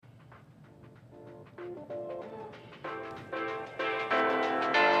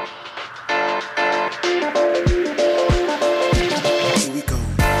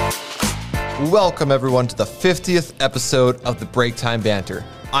welcome everyone to the 50th episode of the Break Time Banter.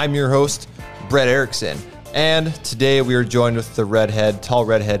 I'm your host, Brett Erickson, and today we are joined with the tall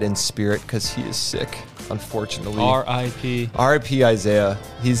redhead in spirit because he is sick, unfortunately. R.I.P. R.I.P. Isaiah.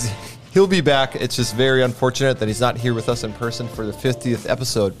 He'll be back. It's just very unfortunate that he's not here with us in person for the 50th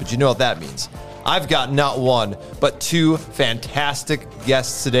episode, but you know what that means. I've got not one, but two fantastic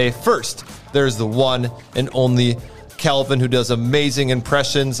guests today. First, there's the one and only Kelvin, who does amazing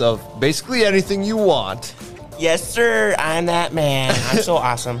impressions of basically anything you want. Yes, sir. I'm that man. I'm so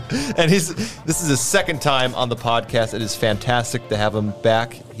awesome. And this is his second time on the podcast. It is fantastic to have him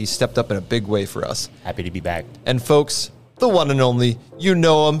back. He stepped up in a big way for us. Happy to be back. And folks, the one and only, you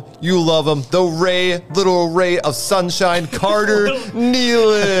know him, you love him, the little ray of sunshine, Carter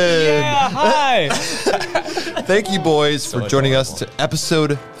Kneeland. Yeah, hi. Thank you, boys, for joining us to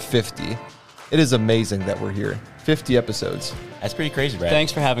episode 50. It is amazing that we're here. 50 episodes. That's pretty crazy, Brett.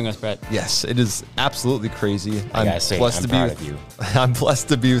 Thanks for having us, Brett. Yes, it is absolutely crazy. I'm proud of you. I'm blessed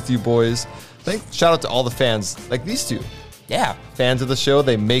to be with you, boys. Shout out to all the fans, like these two. Yeah. Fans of the show,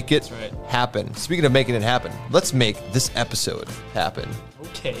 they make it right. happen. Speaking of making it happen, let's make this episode happen.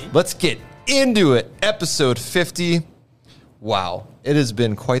 Okay. Let's get into it. Episode 50. Wow. It has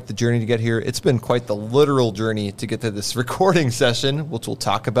been quite the journey to get here. It's been quite the literal journey to get to this recording session, which we'll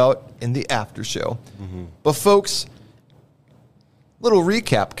talk about in the after show. Mm-hmm. But folks, little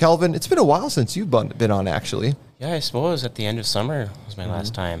recap. Kelvin, it's been a while since you've been on, actually. Yeah, I suppose at the end of summer was my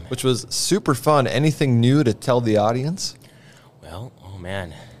last time. Which was super fun. Anything new to tell the audience? Well, oh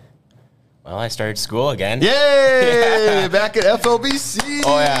man. Well, I started school again. Yay! Back at FLBC.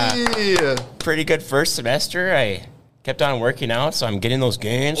 Oh, yeah. Pretty good first semester. I kept on working out, so I'm getting those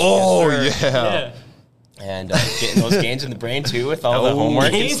gains. Oh, yes, yeah. And getting those gains in the brain, too, with all the homework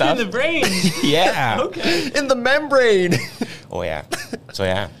and Gains stuff. in the brain. Yeah. Okay. In the membrane. Oh, yeah. So,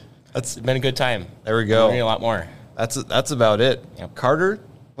 yeah. It's been a good time. There we go. Learning a lot more. That's about it. Yep. Carter,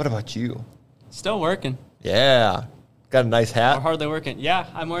 what about you? Still working. Yeah. Got a nice Or hat? hardly working. Yeah,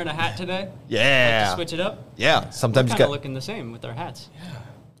 I'm wearing a hat today. Yeah. Like to switch it up. Yeah. Sometimes you Kind of got, looking the same with our hats.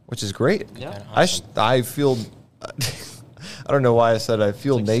 which is great. Yeah. Awesome. I feel, I don't know why I said I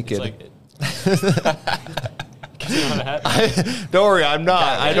feel It's naked. It's like you don't have a hat. Don't worry, I'm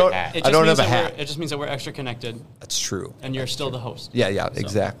not. I don't have a hat. It just means that we're extra connected, That's true. and you're still the host. Yeah,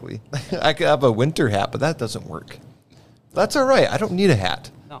 exactly. I could have a winter hat, but that doesn't work. That's all right. I don't need a hat.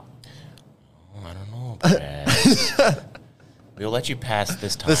 No. Oh, I don't know, Brett. We'll let you pass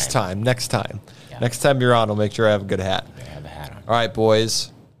this time. Next time. Yeah. Next time you're on, I'll make sure I have a good hat. I have a hat on. All right,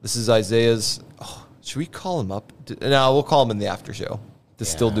 boys. This is Isaiah's. Oh, should we call him up? No, we'll call him in the after show to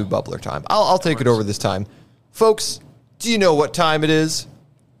still do bubbler time. I'll take it over this time. Folks, do you know what time it is?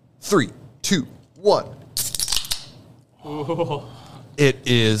 3, 2, 1. Ooh. It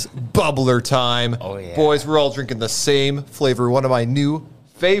is bubbler time. Oh, yeah. Boys, we're all drinking the same flavor. One of my new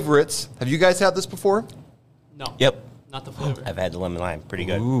favorites. Have you guys had this before? No. Yep. Not the flavor. I've had the lemon lime. Pretty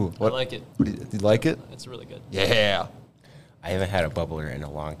good. Ooh. I like it. Do you like it? It's really good. Yeah. I haven't had a bubbler in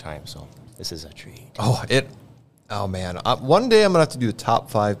a long time, so this is a treat. Oh, man. One day I'm going to have to do the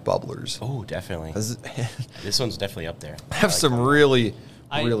top 5 bubblers. Oh, definitely. This one's definitely up there. I have some really good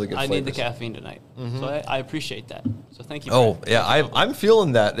flavors. I need the caffeine tonight, so I appreciate that. So thank you. Oh, Brett. yeah, I'm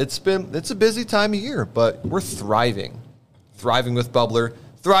feeling that. It's a busy time of year, but we're thriving. Thriving with bubbler.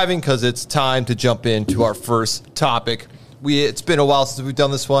 Thriving because it's time to jump into our first topic. It's been a while since we've done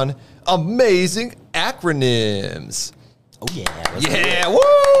this one. Amazing acronyms. Oh, yeah. Yeah,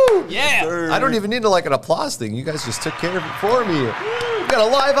 woo! Yeah. I don't even need an applause thing. You guys just took care of it for me. We got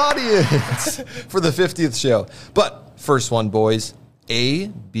a live audience for the 50th show. But first one, boys,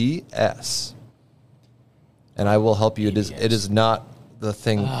 ABS. And I will help you. It is not the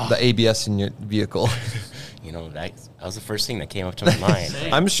thing, the ABS in your vehicle. You know, that was the first thing that came up to my mind.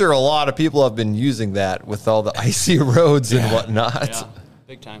 I'm sure a lot of people have been using that with all the icy roads and whatnot. Yeah.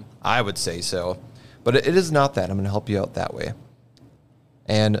 Big time. I would say so. But it is not that. I'm going to help you out that way.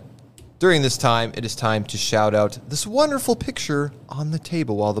 And during this time, it is time to shout out this wonderful picture on the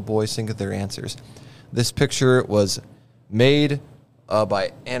table while the boys think of their answers. This picture was made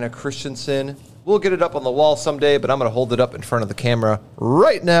by Anna Christensen. We'll get it up on the wall someday, but I'm going to hold it up in front of the camera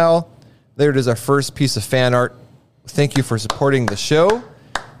right now. There it is, our first piece of fan art. Thank you for supporting the show.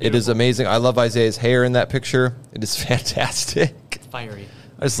 It is amazing. I love Isaiah's hair in that picture. It is fantastic. Fiery.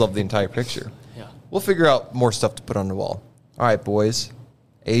 I just love the entire picture. Yeah. We'll figure out more stuff to put on the wall. All right, boys.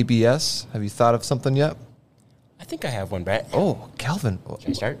 ABS. Have you thought of something yet? I think I have one, Brett. Oh, Kelvin.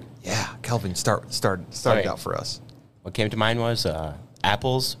 Should I start? Yeah, Kelvin, start it out for us. What came to mind was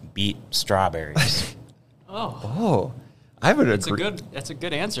apples beat strawberries. Oh. Oh, I would That's agree. That's a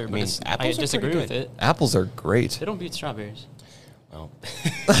good answer, but mean, I apples are disagree pretty with good. it. Apples are great. They don't beat strawberries. Well,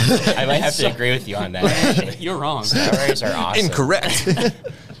 I might have to agree with you on that. Actually. You're wrong. Strawberries are awesome. Incorrect.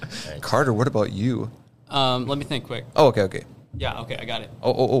 Carter, what about you? Let me think quick. Oh, okay. Yeah, okay, I got it.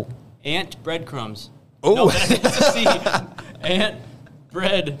 Oh. Ant breadcrumbs. Oh. No, that's a C. Ant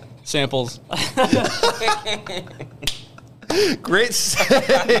bread samples. Great save.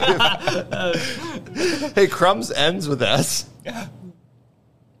 Hey, crumbs ends with S. That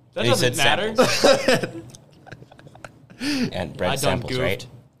He doesn't said matter. samples. And bread I done samples, goofed. right?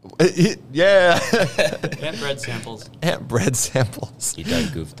 Yeah. Ant bread samples. Ant bread samples. You done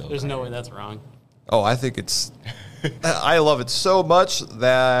goofed though. There's no way that's wrong. Oh, I think it's... I love it so much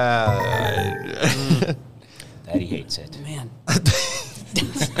that... Daddy hates it. Man, He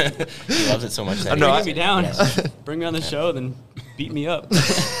loves it so much that No, bring I- me down. Yes. Bring me on the show, then beat me up.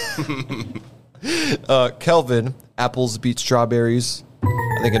 Kelvin, apples beat strawberries.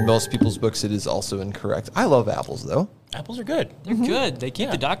 I think in most people's books it is also incorrect. I love apples, though. Apples are good. They're good. They keep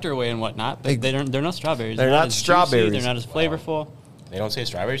Yeah. the doctor away and whatnot, but they're not strawberries. They're not as juicy, strawberries. They're not as flavorful. They don't say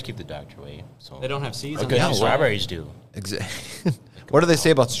strawberries keep the doctor away. So They don't have seeds. How on good the do outside. strawberries do? Exactly. What do they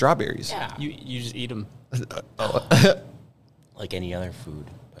say about strawberries? Yeah. You just eat them. Like any other food.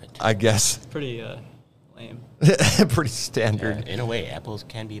 But I guess. Pretty lame. Pretty standard. in a way, apples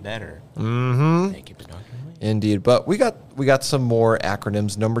can be better. Mm-hmm. They keep the doctor away. Indeed. But we got some more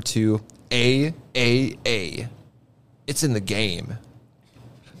acronyms. Number 2, AAA. It's in the game.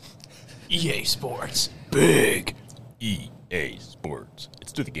 EA Sports. Big EA Sports.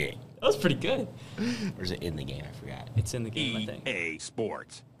 It's to the game. That was pretty good. Or is it in the game? I forgot. It's in the game, I think. EA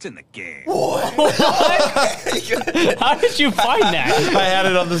Sports. It's in the game. How did you find that? I had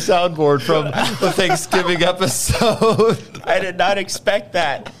it on the soundboard from the Thanksgiving episode. I did not expect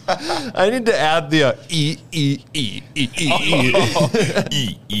that. I need to add the E.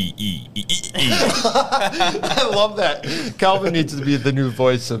 I love that. Calvin needs to be the new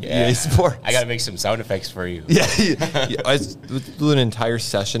voice of EA Sports. I gotta make some sound effects for you. Yeah, I do an entire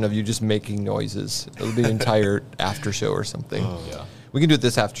session of you just making noises. It'll be an entire after show or something. Yeah. We can do it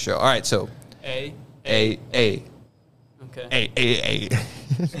this after show. All right, so A. A. Okay. A.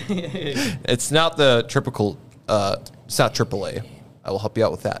 It's not the triple. It's not AAA. I will help you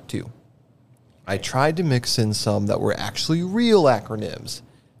out with that too. I tried to mix in some that were actually real acronyms,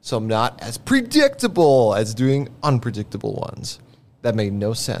 so I'm not as predictable as doing unpredictable ones. That made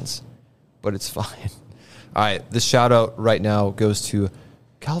no sense, but it's fine. All right, this shout out right now goes to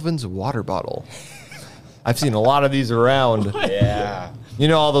Calvin's water bottle. I've seen a lot of these around. Yeah. You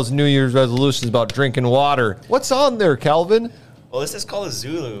know all those New Year's resolutions about drinking water. What's on there, Calvin? Well, this is called a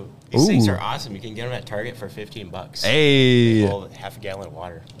Zulu. These things Ooh. are awesome. You can get them at Target for $15. Hey, Well, half a gallon of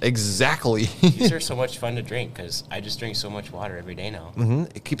water. exactly. These are so much fun to drink because I just drink so much water every day now.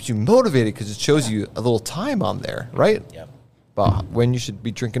 It keeps you motivated because it shows you a little time on there, right? Yep, About when you should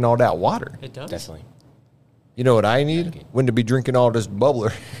be drinking all that water. It does? definitely. You know what I need? Okay. When to be drinking all this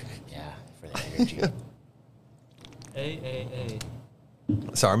bubbler. Yeah, for the energy. A.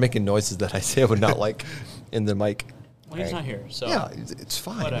 Sorry, I'm making noises that I say I would not like in the mic. Well, he's Right. not here, so Yeah, it's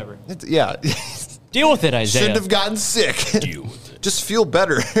fine. Whatever. Yeah. deal with it, Isaiah. Shouldn't have gotten sick. Deal with it. Just feel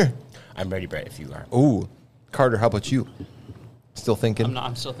better. I'm ready, Brett, if you are. Ooh. Carter, how about you? Still thinking?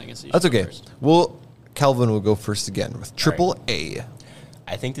 I'm still thinking C. That's okay. First. Well, Kelvin will go first again with triple A.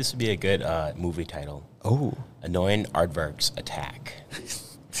 I think this would be a good movie title. Oh. Annoying Aardvarks Attack.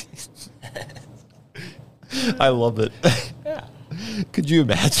 I love it. Yeah. Could you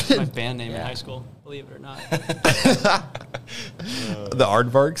My imagine band name in Yeah. high school, believe it or not. the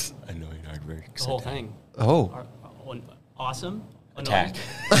Aardvarks? Annoying Aardvarks The whole Attack. thing. Oh. Awesome. Attack.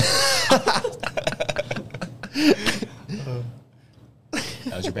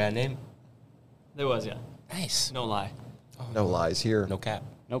 That was your band name? There was, yeah. Nice. No lie. No lies here. No cap.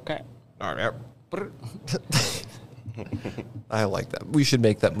 Okay. I like that. We should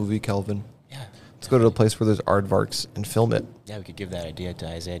make that movie, Kelvin. Yeah. Let's go to a place where there's aardvarks and film it. Yeah, we could give that idea to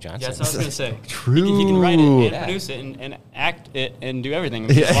Isaiah Johnson. Yeah, that's what I was going to say. True. He can write it and Yeah. produce it and act it and do everything.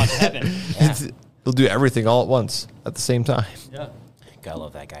 We just want it to happen. Yeah. He'll do everything all at once at the same time. Yeah. Gotta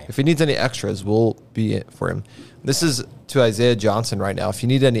love that guy. If he needs any extras, we'll be it for him. This is to Isaiah Johnson right now. If you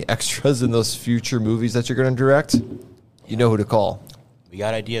need any extras in those future movies that you're going to direct, you know who to call. We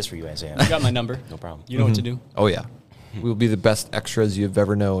got ideas for you, Isaiah. You got my number. No problem. You know what to do. Oh, yeah. We will be the best extras you've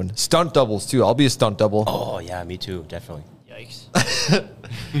ever known. Stunt doubles, too. I'll be a stunt double. Oh, yeah, me too. Definitely. Yikes.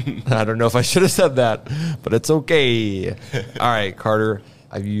 I don't know if I should have said that, but it's okay. All right, Carter,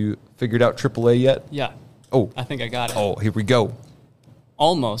 have you figured out AAA yet? Yeah. Oh, I think I got it. oh, here we go.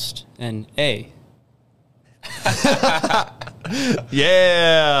 Almost an A.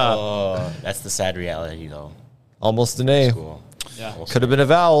 Yeah. Oh, that's the sad reality, though. Almost an A. Cool. Yeah. Could have been a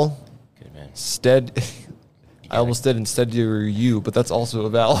vowel. Good, man. Instead, I almost did instead you're you, but that's also a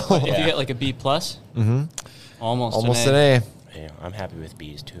vowel. If you get like a B plus, almost an A. Yeah, I'm happy with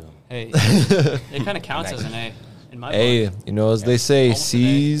B's, too. Hey, it kind of counts as an A in my A, book. you know, as they say, Almost an A.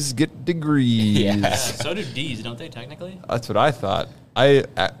 C's get degrees. Yeah. Yeah, so do D's, don't they, technically? That's what I thought. I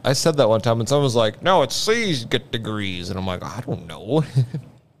said that one time, and someone was like, "No, it's C's get degrees," and I'm like, I don't know.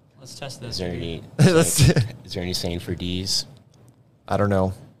 Let's test this. Is there any, That's- is there any saying for D's? I don't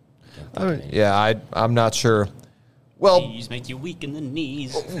know. Can't think of any. Yeah, I'm not sure. Well, D's make you weak in the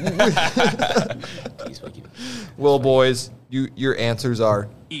knees. D's fucking- well, boys, your answers are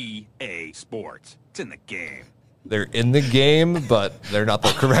EA Sports. It's in the game. they're in the game, but they're not the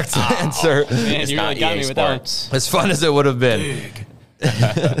correct answer. Man, It's you not really got EA me with that one. Sports. As fun as it would have been.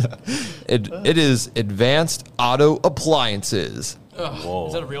 It is advanced auto appliances. Whoa.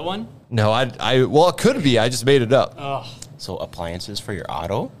 Is that a real one? No, well, it could be. I just made it up. Oh, So appliances for your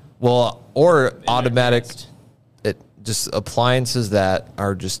auto? Well, or automatic. advanced. It just appliances that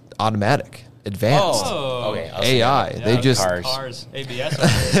are just automatic, advanced. Oh. Okay. I was thinking AI. like They just Cars, ABS,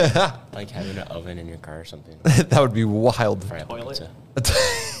 like having an oven in your car or something. that would be wild. Fry up a Toilet.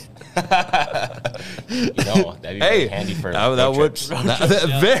 pizza. You know, that'd be Hey, really handy for that road would trips.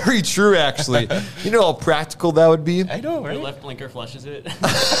 very true. Actually, you know how practical that would be. I know, your right? left blinker flushes it.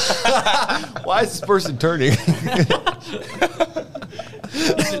 Why is this person turning?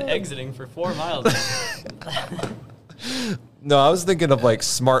 He's been exiting for 4 miles. No, I was thinking of like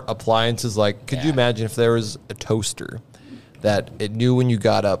smart appliances. Like, could you Yeah. imagine if there was a toaster that it knew when you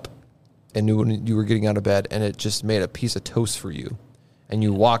got up and knew when you were getting out of bed, and it just made a piece of toast for you, and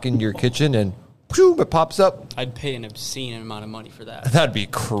you walk into your kitchen and boom, it pops up. I'd pay an obscene amount of money for that. That'd be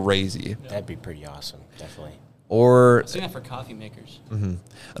crazy. That'd be pretty awesome, definitely. Or I've seen that for coffee makers.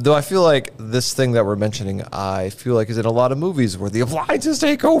 though I feel like this thing that we're mentioning, I feel like is in a lot of movies where the appliances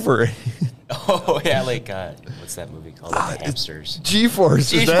take over. Oh yeah, like what's that movie called? Like the hamsters.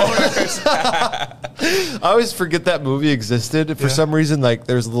 G-Force. Is that- G-Force. I always forget that movie existed. For some reason, like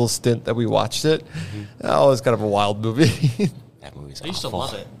there's a little stint that we watched it. Oh, it's kind of a wild movie. That movie's I used to awful.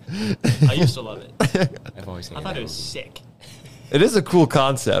 love it. I used to love it. I've always I hated thought that it was movie. sick. It is a cool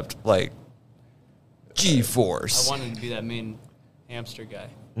concept, like I G-Force. wanted to be that main hamster guy.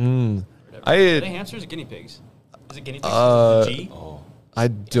 Mm. Whatever. Are they I hamsters or guinea pigs? Is it guinea pigs? G? Oh, I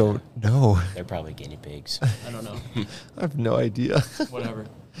don't know. they're probably guinea pigs. I don't know. I have no idea. Whatever.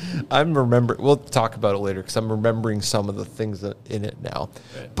 We'll talk about it later because I'm remembering some of the things in it now.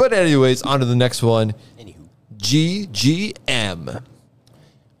 Right. But anyways, on to the next one. Anywho, GGM.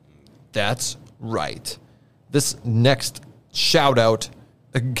 That's right. This next shout out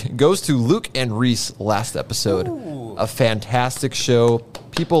goes to Luke and Reese last episode. A fantastic show.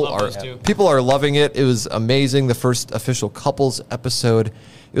 People Love are those two. people are loving it. It was amazing. The first official couples episode.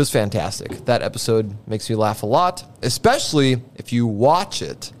 It was fantastic. That episode makes me laugh a lot, especially if you watch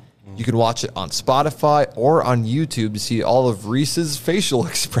it. You can watch it on Spotify or on YouTube to see all of Reese's facial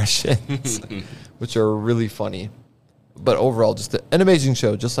expressions, which are really funny. But overall, just an amazing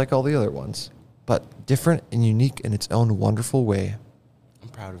show, just like all the other ones, but different and unique in its own wonderful way. I'm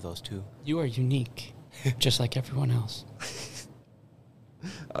proud of those two. You are unique, just like everyone else.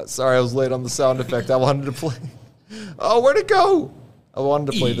 Sorry, I was late on the sound effect. I wanted to play. Oh, where'd it go? I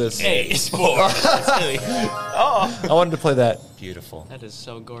wanted to play this. EA Sports. I wanted to play that. Beautiful. That is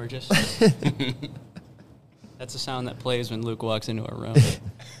so gorgeous. That's the sound that plays when Luke walks into a room.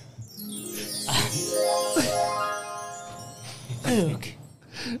 Luke.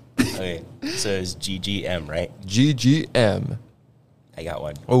 Okay, so it's GGM, right? GGM. I got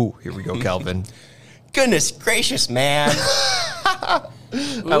one. Oh, here we go, Kelvin. Goodness gracious, man! I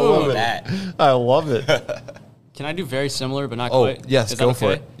love it. That. I love it. Can I do very similar but not Oh, quite? yes, Is that go for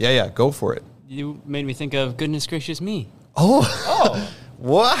okay? it. Yeah, go for it. You made me think of goodness gracious me. Oh,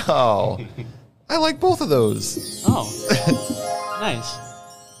 wow. I like both of those. Oh, nice.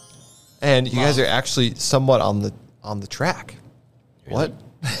 And you guys are actually somewhat on the track. What?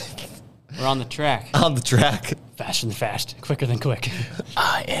 We're on the track. On the track. Faster than fast, quicker than quick.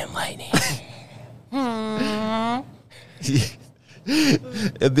 I am lightning.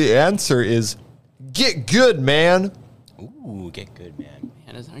 And the answer is get good, man. Ooh, get good, man.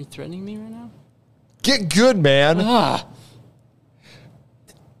 Man, are you threatening me right now? Get good, man.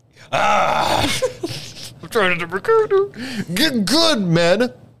 Ah, I'm trying to record. Get good,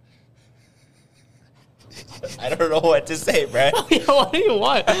 man. I don't know what to say, Brad. what do you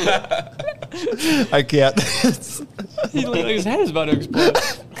want? I can't. He looked like his head is about to explode.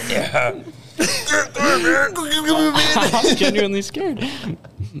 Yeah. I'm genuinely scared.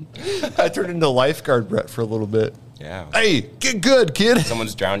 I turned into lifeguard Brett for a little bit. Yeah. Hey, get good, kid.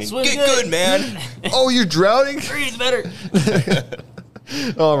 Someone's drowning. Swim Get good. good, man. Oh, you're drowning? Breathe better.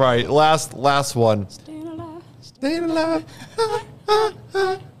 All right, last one. Staying alive. Staying alive.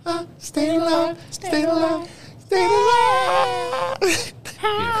 Staying alive. Staying alive. Staying alive.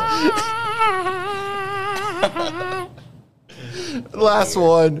 Last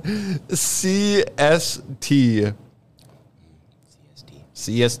one. CST.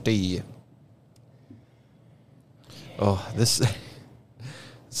 CST. Oh, this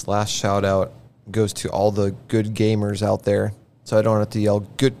last shout out goes to all the good gamers out there. So I don't have to yell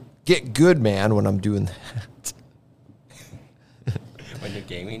get good, man, when I'm doing that. When you're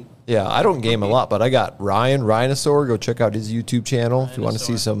gaming? Yeah, I don't game a lot, but I got Ryan Rhinosaur. Go check out his YouTube channel if you want to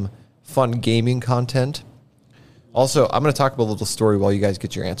see some fun gaming content. Also, I'm going to talk about a little story while you guys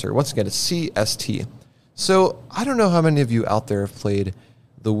get your answer. Once again, it's CST. So I don't know how many of you out there have played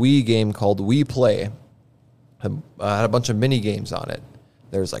the Wii game called Wii Play. Had a bunch of mini games on it.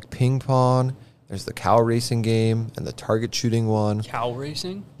 There's like ping pong. There's the cow racing game and the target shooting one. Cow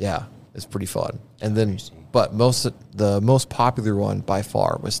racing? Yeah, it's pretty fun. And then, but the most popular one by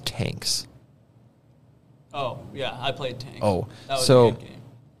far was tanks. Oh, yeah, I played Tank. Oh, that was so a good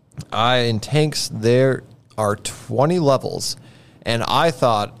game. in tanks there are 20 levels, and I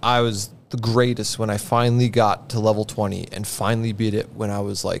thought I was the greatest when I finally got to level 20 and finally beat it when I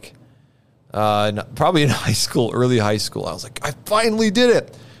was like, probably in high school, early high school. I was like, I finally did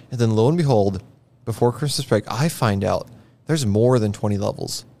it. And then lo and behold, before Christmas break, I find out there's more than 20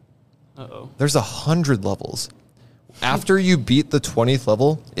 levels. Uh-oh. There's 100 levels. After you beat the 20th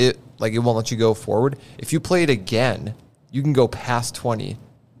level, it won't let you go forward. If you play it again, you can go past 20.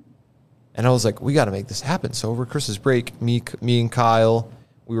 And I was like, we got to make this happen. So over Christmas break, me and Kyle,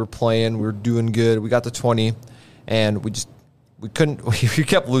 we were playing, we were doing good. We got to 20, and we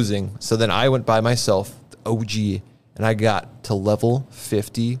kept losing. So then I went by myself, the OG, and I got to level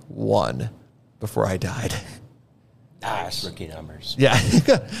 51 before I died. Nice. Rookie numbers. Yeah.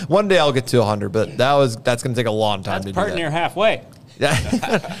 One day I'll get to 100, but that's going to take a long time That's to do part that. near halfway.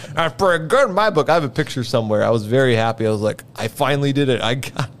 Yeah. For a good in my book, I have a picture somewhere. I was very happy. I was like, I finally did it. I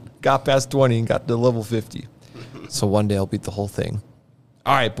got past 20 and got to level 50. So one day I'll beat the whole thing.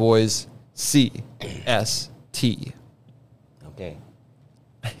 All right, boys. CST. Okay.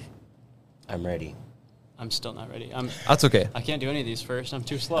 I'm ready. I'm still not ready. That's okay. I can't do any of these first. I'm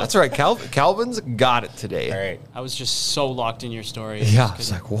too slow. That's all right. Calvin's got it today. All right. I was just so locked in your story. Yeah,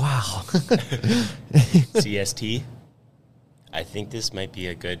 it's like, wow. CST. I think this might be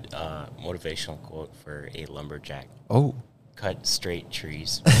a good motivational quote for a lumberjack. Oh. Cut straight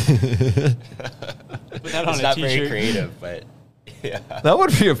trees. Put that on It's a not t-shirt. very creative, but yeah. That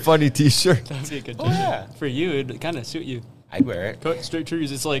would be a funny t-shirt. That'd be a good Oh, t-shirt. yeah. For you, it'd kind of suit you. I'd wear it. Cut straight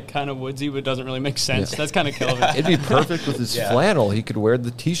trees. It's like kind of woodsy, but doesn't really make sense. Yeah. That's kind of Kelvin. It'd be perfect with his Yeah. flannel. He could wear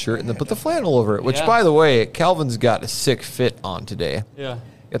the t-shirt and then put the flannel over it, which, Yeah. by the way, Calvin's got a sick fit on today. Yeah. You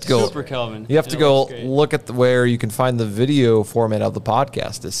have to go. Super Kelvin. You have to It go looks great. look at where you can find the video format of the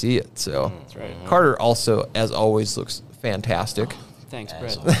podcast to see it. So That's right. Carter also, as always, looks fantastic. Thanks,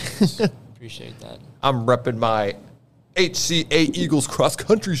 As Brett. always. Appreciate that. I'm repping my HCA Eagles cross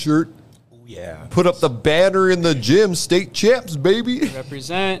country shirt. Oh, yeah. Put up the banner in the gym, state champs, baby.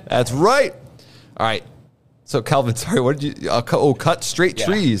 Represent. That's right. All right. So Calvin, sorry, what did you? Cut straight Yeah,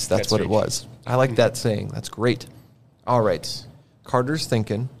 trees. cut That's what it straight was. I like that saying. That's great. All right. Carter's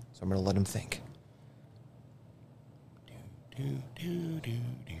thinking, so I'm going to let him think.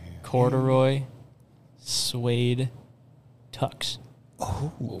 Corduroy. Suede. Tux.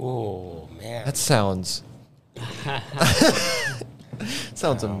 Oh, man. That sounds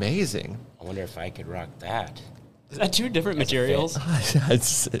amazing. I wonder if I could rock that. Is that two different As a fit. materials?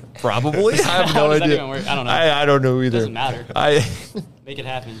 Probably. I have How no does that idea. even work? I don't know. I don't know either. Doesn't matter. Make it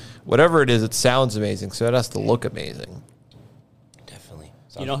happen. Whatever it is, it sounds amazing, so it has to look amazing. Definitely.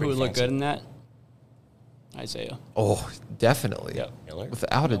 You know who would look good in that? Isaiah. Oh, definitely. Yep. Miller?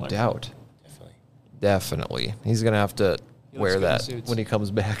 Without a Miller. doubt. Definitely. Definitely. He's going to have to He looks wear good in that suits. when he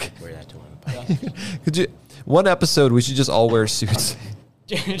comes back. Wear that to one. Yeah. One episode, we should just all wear suits.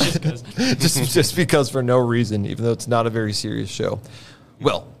 Just 'cause. just because for no reason, even though it's not a very serious show.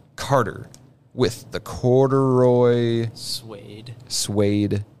 Well, Carter with the corduroy Suede.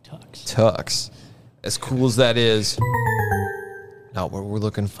 suede Tux. tux. As cool as that is, not what we're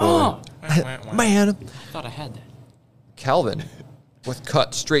looking for. Oh! Man, I thought I had that. Calvin with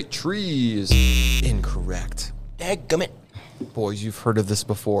cut straight trees. Incorrect. Dadgummit. Boys, you've heard of this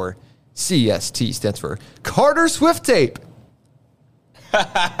before. CST stands for Carter Swift Tape.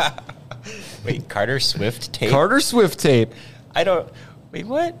 Wait, Carter Swift tape? Carter Swift tape. I don't. Wait,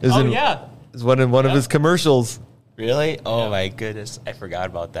 what? Is in, yeah. Is one in one of his commercials. Really? Oh Yeah. my goodness. I forgot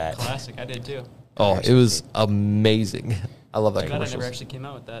about that. Classic. I did too. Oh, it was amazing. I love that I'm glad I commercial. never actually came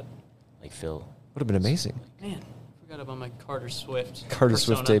out with that. Like Phil. Would have been amazing. Man, forgot about my Carter Swift. Carter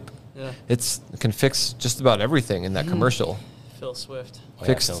Swift persona. tape. Yeah. It can fix just about everything in that commercial. Phil Swift. Oh,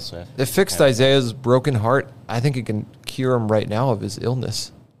 Fixed. yeah, Phil Swift. It fixed Yeah. Isaiah's broken heart. I think it can cure him right now of his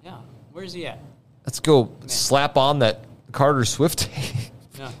illness. Yeah. Where's he at? Let's go slap on that Carter Swift tape.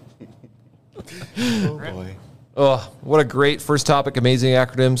 Yeah. Oh boy. Oh, what a great first topic. Amazing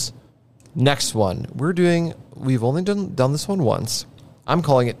acronyms. Next one. We've only done this one once. I'm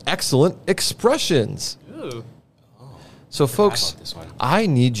calling it excellent expressions. Ooh. So, folks, about this one. I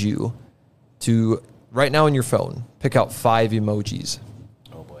need you to, right now on your phone, pick out 5 emojis.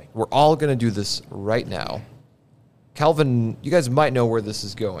 Oh boy. We're all going to do this right now. Calvin, you guys might know where this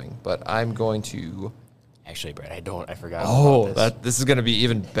is going, but I'm going to... Actually, Brett, I don't. I forgot. Oh, about this is going to be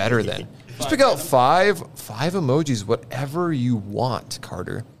even better then. Just pick out five emojis, whatever you want,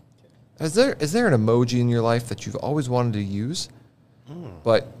 Carter. Is there an emoji in your life that you've always wanted to use,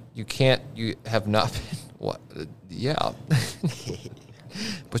 but you have not been, what? Yeah.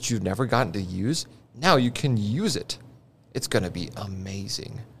 But you've never gotten to use? Now you can use it. It's going to be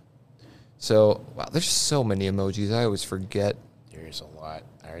amazing. So, wow, there's so many emojis. I always forget. There's a lot.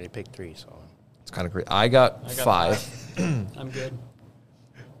 I already picked 3, so. It's kind of great. I got 5. I'm good.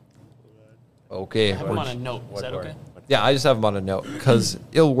 Okay. I have him on a note. Is that okay? Yeah, I just have them on a note because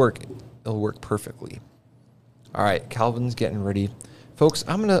it'll work. It'll work perfectly. All right, Calvin's getting ready, folks.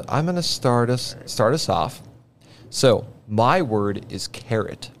 I'm gonna start us off. So my word is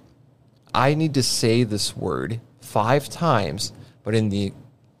carrot. I need to say this word 5 times, but in the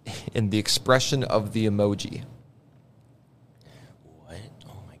expression of the emoji. What?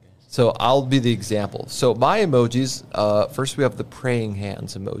 Oh my goodness. So I'll be the example. So my emojis. First we have the praying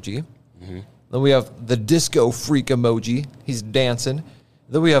hands emoji. Mm-hmm. Then we have the disco freak emoji. He's dancing.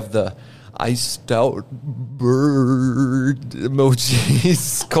 Then we have the iced out bird emoji.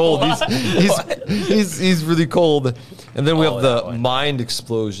 He's cold. He's really cold. And then we have the mind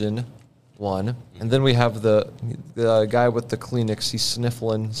explosion one. And then we have the guy with the Kleenex. He's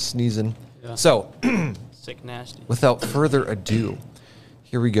sniffling, sneezing. Yeah. So, Sick nasty. without further ado,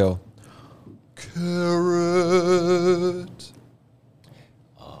 here we go. Carrot.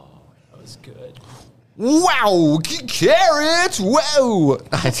 That was good. Wow, carrot! Whoa!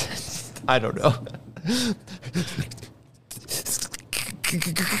 I don't know.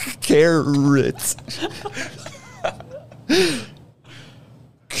 Carrot.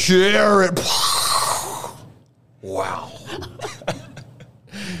 Carrot. Wow.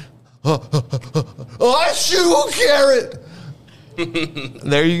 I shoot a carrot.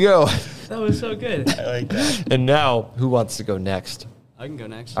 There you go. That was so good. I like that. And now, who wants to go next? I can go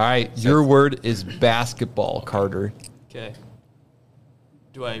next. All right, your word is basketball, Carter. Okay.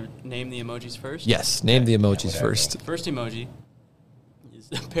 Do I name the emojis first? Yes, name the emojis whatever. first. First emoji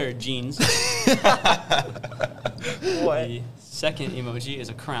is a pair of jeans. What? The second emoji is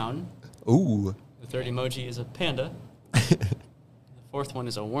a crown. Ooh. The third emoji is a panda. The fourth one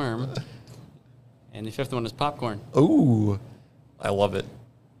is a worm. And the fifth one is popcorn. Ooh. I love it.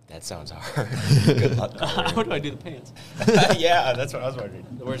 That sounds hard. Good luck. How do I do the pants? Yeah, that's what I was wondering.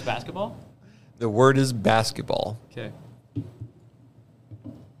 The word's basketball? The word is basketball. Okay.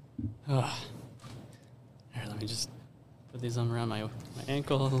 Here, let me just put these on around my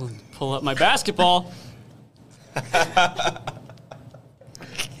ankle and pull up my basketball.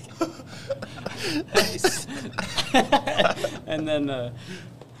 And then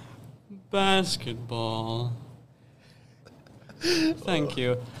basketball. Thank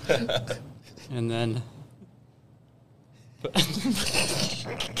you. And then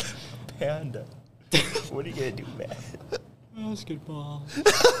Panda. What are you going to do, man? basketball.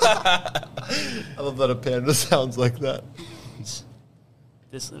 I love that a panda sounds like that.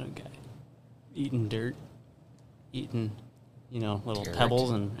 This little guy eating dirt, eating, little Dirt.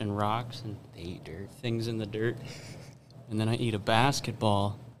 pebbles and rocks and They eat dirt. things in the dirt. And then I eat a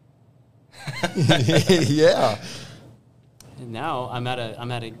basketball. Yeah. And now I'm at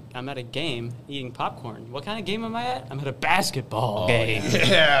a game eating popcorn. What kind of game am I at? I'm at a basketball game.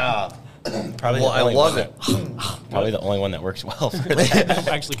 Yeah. Probably Well, the only I love one it. Probably the only one that works well for that. I'm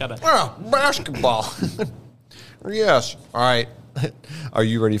actually kind of. Basketball. Yes. All right. Are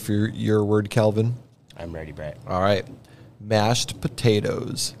you ready for your word, Kelvin? I'm ready, Brett. All right. Mashed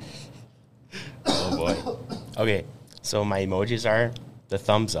potatoes. Oh, boy. Okay, so my emojis are the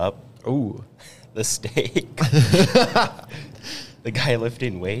thumbs up, Ooh. the steak, The guy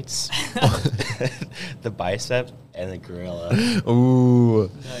lifting weights, the bicep, and the gorilla. Ooh.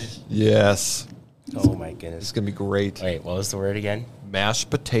 Nice. Yes. Oh my It's goodness. going to be great. Wait, what was the word again? Mashed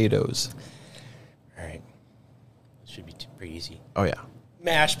potatoes. All right. Should be pretty easy. Oh, yeah.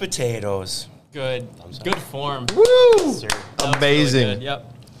 Mashed potatoes. Good. Thumbs up. Good form. Woo! Sir. That was really Amazing. good.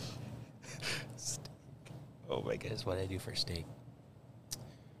 Yep. Oh my goodness, what did I do for steak?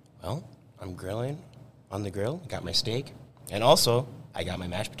 Well, I'm grilling on the grill. Got my steak. And also, I got my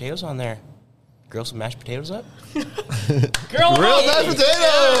mashed potatoes on there. Grill some mashed potatoes up. Girl, Grilled mashed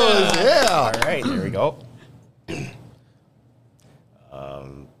potatoes! Yeah. All right, there we go.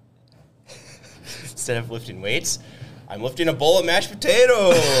 Instead of lifting weights, I'm lifting a bowl of mashed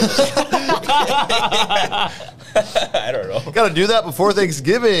potatoes. I don't know. Got to do that before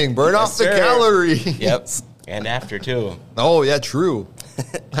Thanksgiving. Burn off the sir. calories. Yep. And after, too. Oh, yeah, true.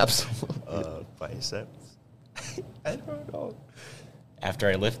 Absolutely. Biceps. I don't know. After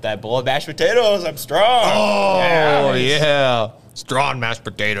I lift that bowl of mashed potatoes, I'm strong. Oh, Yes. yeah. Strong mashed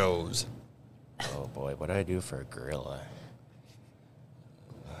potatoes. Oh, boy. What do I do for a gorilla?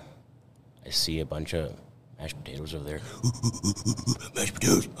 I see a bunch of mashed potatoes over there. Mashed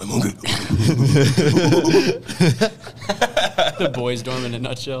potatoes. I'm hungry. The boys' dorm in a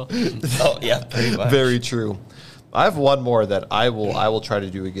nutshell. Oh, yeah, pretty much. Very true. I have one more that I will try to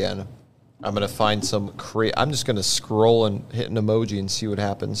do again. I'm going to find some I'm just going to scroll and hit an emoji and see what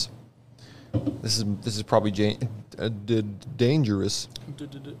happens. This is probably dangerous. Dangerous.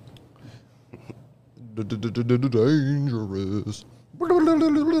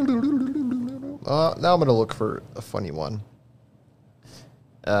 Now I'm going to look for a funny one.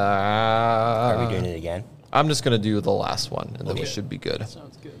 Are we doing it again? I'm just going to do the last one, and then we Okay. should be good.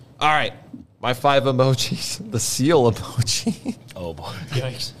 Sounds good. All right. My 5 emojis. The seal emoji. Oh, boy.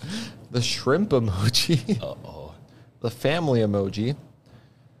 Yikes. The shrimp emoji. Uh-oh. The family emoji.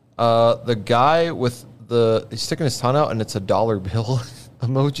 The guy with he's sticking his tongue out, and it's a dollar bill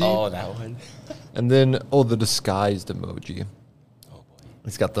emoji. Oh, that one. And then, the disguised emoji. Oh, boy.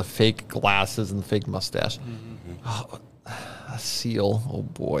 He's got the fake glasses and the fake mustache. Oh, a seal. Oh,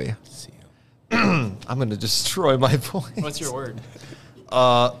 boy. See you. I'm going to destroy my voice. What's your word?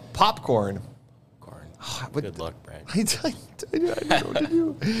 Popcorn. Corn. what- Good luck, Brad. I don't know what to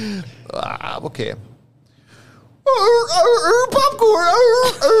do. Okay. Popcorn.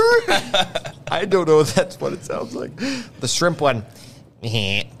 I don't know if that's what it sounds like. The shrimp one.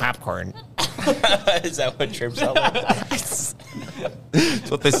 Popcorn. Is that what shrimp sound like?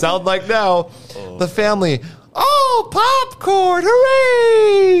 That's what they sound like now. The family. Oh, popcorn.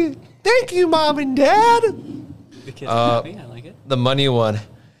 Hooray. Thank you, Mom and Dad. The kids are happy. I like it. The money one.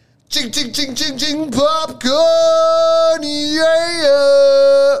 Ching, ching, ching, ching, ching, popcorn,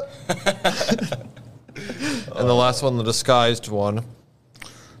 yeah. And the last one, the disguised one.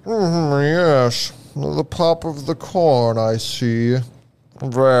 Yes, the pop of the corn, I see.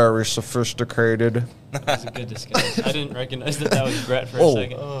 Very sophisticated. That was a good disguise. I didn't recognize that was Brett for a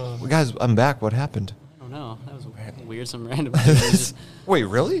second. Guys, I'm back. What happened? I don't know. That was weird. Some random thing. Just- Wait,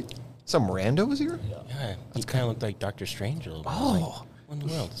 really? Some rando was here? Yeah, he kind of looked like Doctor Strange a little bit. Oh. Like, what in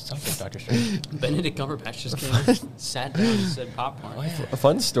the world? It sounds like Doctor Strange. Benedict Cumberbatch just came in, sat down and said popcorn. Oh, yeah. A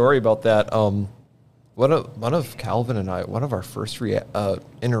fun story about that. One of Kelvin and I, one of our first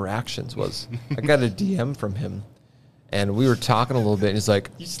interactions was I got a DM from him, and we were talking a little bit, and he's like,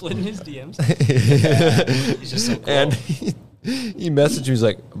 You slid in his DMs. He's just so cool. and he messaged me, he's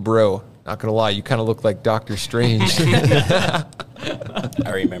like, bro, not gonna lie, you kind of look like Doctor Strange. I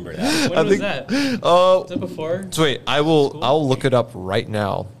remember that. When was that? Oh, Was that before? so wait, I'll look it up right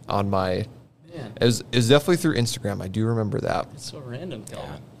now on my. Man, Is definitely through Instagram. I do remember that. it's so random, Yeah.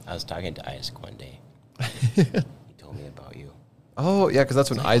 Kelvin. I was talking to Isaac one day. He told me about you. Oh yeah, because that's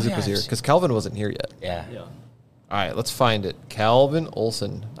when It's like, Isaac oh, was yeah, here. I've Because Kelvin wasn't here yet. Yeah. Yeah. All right, let's find it. Kelvin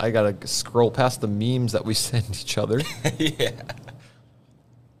Olson. I gotta scroll past the memes that we send each other. Yeah.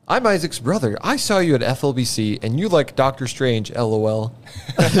 I'm Isaac's brother. I saw you at FLBC, and you like Doctor Strange. LOL.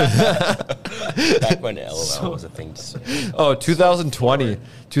 Back when LOL was a thing to say. Oh, 2020.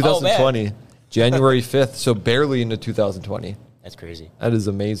 2020. January 5th. So barely into 2020. That's crazy. That is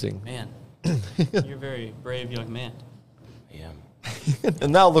amazing. Man, you're a very brave young man. Yeah.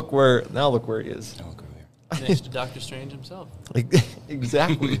 And now look where he is. I'll go here. Next to Doctor Strange himself.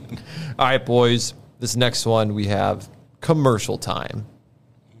 Exactly. All right, boys. This next one we have commercial time.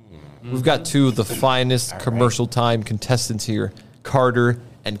 We've got two of the finest commercial time contestants here, Carter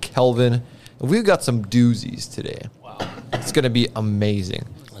and Kelvin. And we've got some doozies today. Wow. It's going to be amazing.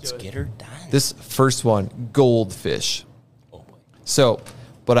 Let's do it. get her done. This first one, goldfish. Oh, boy. So,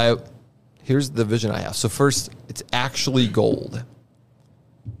 here's the vision I have. So first, it's actually gold.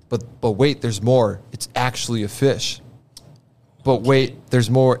 But wait, there's more. It's actually a fish. But wait, there's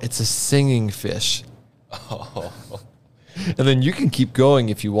more. It's a singing fish. Oh. And then you can keep going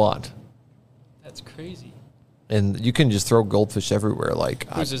if you want. That's crazy. And you can just throw goldfish everywhere. Like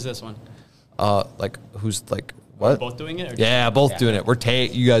Whose is this one? Who's like We're what? both doing it? Or Yeah, both doing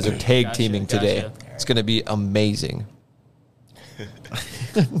it. You guys are tag Gotcha, teaming today. gotcha. It's gonna be amazing. Oh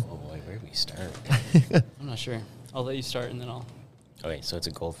boy, where do we start? I'm not sure. I'll let you start and then I'll. Okay, so it's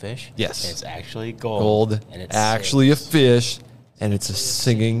a goldfish. Yes. And it's actually gold. Gold, And it's actually a fish, and it's a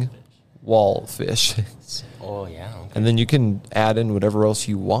singing wall fish. Oh yeah. Okay. And then you can add in whatever else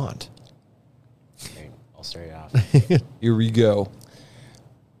you want. Okay, I'll start it off. Here we go.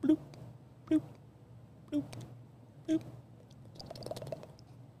 Bloop, bloop, bloop, bloop.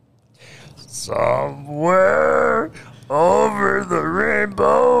 Somewhere over the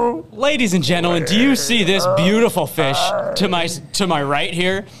rainbow. Ladies and gentlemen, do you see this beautiful fish to my right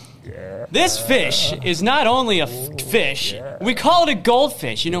here? This fish is not only a fish. We call it a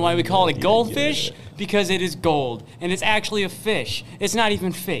goldfish. You know why we call it a goldfish? Because it is gold, and it's actually a fish. It's not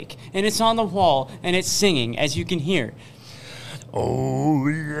even fake, and it's on the wall, and it's singing, as you can hear. Oh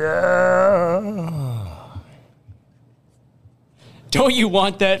yeah. Don't you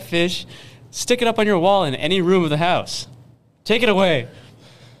want that fish? Stick it up on your wall in any room of the house. Take it away.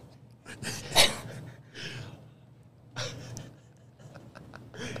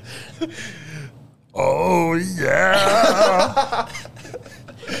 Oh yeah.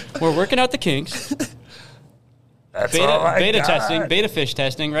 We're working out the kinks. That's all I Beta got. testing, beta fish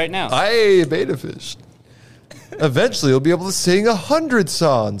testing right now. Aye, beta fish. Eventually, you'll be able to sing 100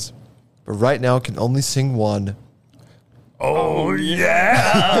 songs, but right now, it can only sing one. Oh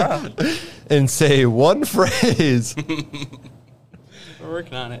yeah. And say one phrase. We're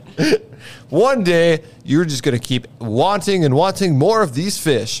working on it. One day, you're just going to keep wanting and wanting more of these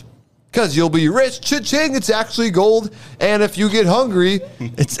fish. Because you'll be rich. Cha-ching, it's actually gold. And if you get hungry,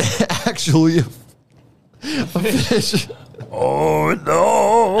 it's actually a fish. Oh,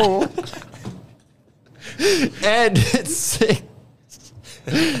 no. And it sings.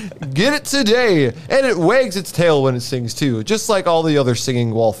 Get it today. And it wags its tail when it sings, too. Just like all the other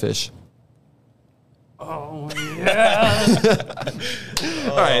singing wallfish. Oh, yeah.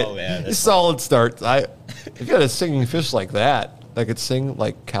 All right. Man, Solid start. You got a singing fish like that. That could sing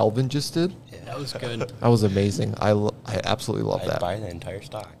like Kelvin just did. That was good. That was amazing. I absolutely love I'd that. buy the entire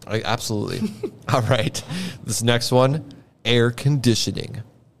stock. Absolutely. All right. This next one, air conditioning.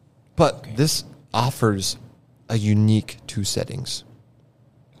 But this offers a unique 2 settings.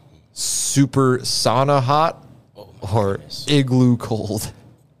 Super sauna hot or goodness. igloo cold.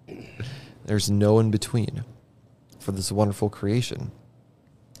 There's no in between for this wonderful creation.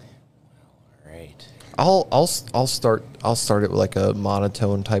 Right. I'll start it with like a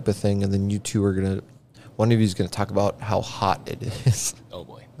monotone type of thing, and then you two are one of you is gonna talk about how hot it is. Oh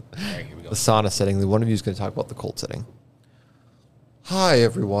boy. All right, here we go. The sauna setting. Then one of you is gonna talk about the cold setting. Hi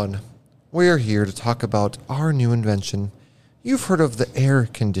everyone, we are here to talk about our new invention. You've heard of the air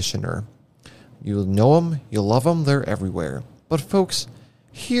conditioner. You'll know them, you'll love them, they're everywhere. But folks,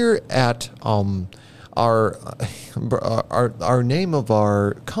 here at our name of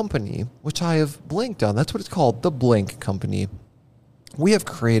our company, which I have blanked on. That's what it's called, the Blank Company. We have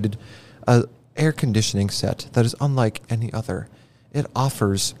created an air conditioning set that is unlike any other. It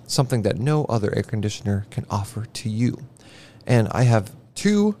offers something that no other air conditioner can offer to you. And I have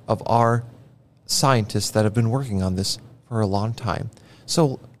 2 of our scientists that have been working on this for a long time.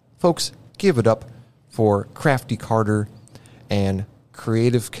 So, folks, give it up for Crafty Carter and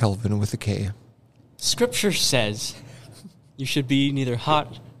Creative Kelvin with a K. Scripture says you should be either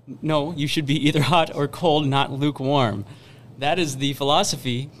hot or cold, not lukewarm. That is the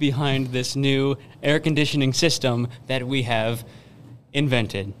philosophy behind this new air conditioning system that we have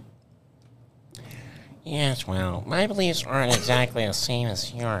invented. Yes, well, my beliefs aren't exactly the same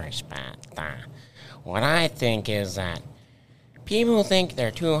as yours, but what I think is that people who think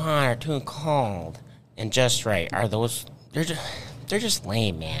they're too hot or too cold and just right they're just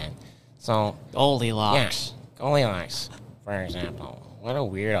lame, man. So Goldilocks. yeah, Goldilocks, for example. What a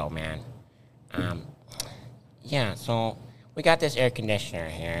weirdo, man. Yeah, so we got this air conditioner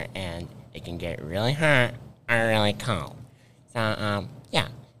here, and it can get really hot or really cold. So, yeah,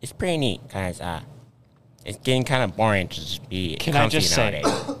 it's pretty neat, because, it's getting kind of boring to just be Can I comfy just say,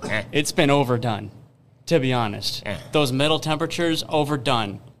 nowadays. it's been overdone, to be honest. Yeah. Those middle temperatures,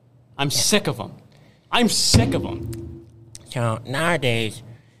 overdone. I'm sick of them. I'm sick of them. So, nowadays,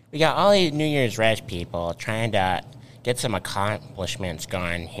 we got all these New Year's Rush people trying to get some accomplishments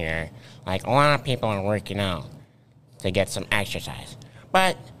going here. Like, a lot of people are working out to get some exercise.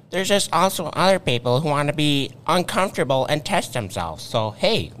 But there's just also other people who want to be uncomfortable and test themselves. So,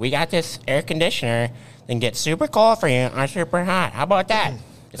 hey, we got this air conditioner that gets super cold for you or super hot. How about that?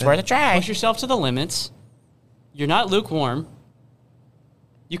 It's worth a try. Push yourself to the limits. You're not lukewarm.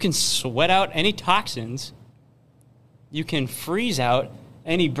 You can sweat out any toxins. You can freeze out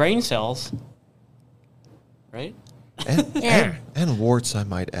any brain cells. Right? Yeah. And warts, I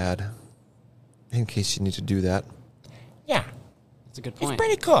might add, in case you need to do that. Yeah. That's a good It's point.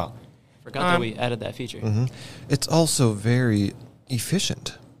 pretty cool. Forgot that we added that feature. It's also very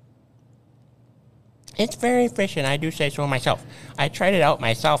efficient. It's very efficient, I do say so myself. I tried it out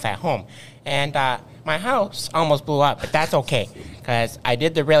myself at home, and my house almost blew up, but that's okay, because I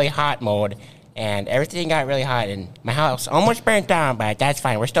did the really hot mode, and everything got really hot, and my house almost burnt down, but that's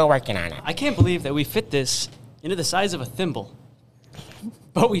fine. We're still working on it. I can't believe that we fit this into the size of a thimble.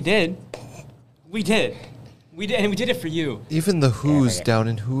 But we did. We did. We did, and we did it for you. Even the Who's down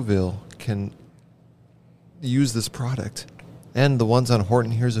in Whoville can use this product. And the ones on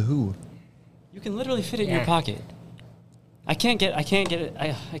Horton Hears a Who. You can literally fit it in your pocket. I can't get over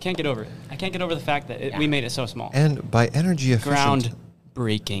it. I can't get over the fact that we made it so small. And by energy efficient,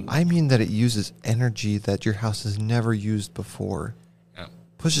 Groundbreaking. I mean that it uses energy that your house has never used before.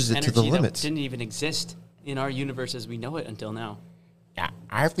 Pushes it to the limits. That didn't even exist in our universe as we know it until now. Yeah,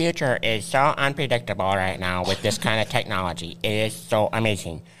 our future is so unpredictable right now with this kind of technology. It is so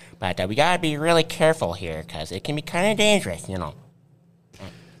amazing. But we got to be really careful here, because it can be kind of dangerous, you know.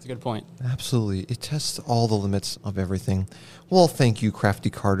 That's a good point. Absolutely. It tests all the limits of everything. Well, thank you, Crafty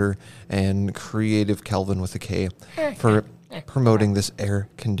Carter and Creative Kelvin with a K, for promoting this air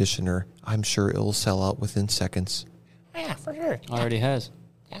conditioner. I'm sure it'll sell out within seconds. Yeah, for sure. Already has.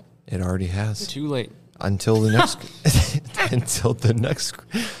 Yeah. It already has. Too late. Until the next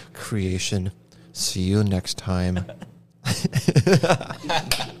creation. See you next time.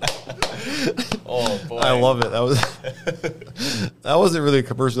 Oh boy! I love it. That wasn't really a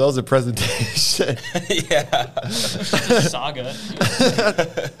commercial. That was a presentation. Yeah. Saga.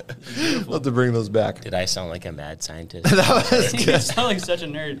 We'll have to bring those back. Did I sound like a mad scientist? That was You good. sound like such a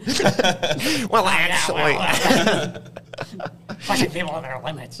nerd. Well, actually, Pushing people to their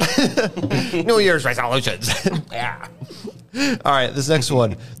limits. New Year's resolutions. Yeah. All right, this next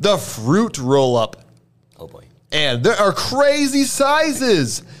one, the fruit roll-up. Oh boy! And there are crazy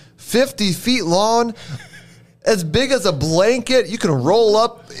sizes. 50 feet long, as big as a blanket. You can roll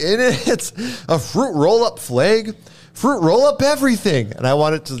up in it. It's a fruit roll-up flag. Fruit roll-up everything. And I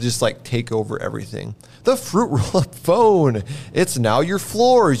want it to just like take over everything. The fruit roll-up phone. It's now your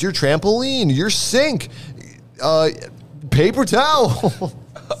floors, your trampoline, your sink, paper towel.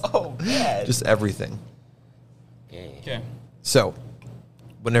 Oh man! Just everything. Okay. So,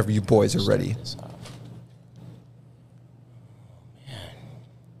 whenever you boys are ready.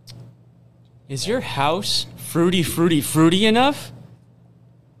 Is your house fruity enough?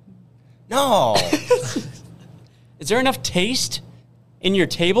 No! Is there enough taste in your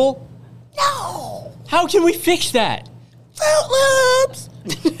table? No! How can we fix that? Fruit Loops!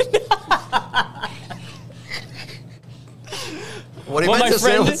 What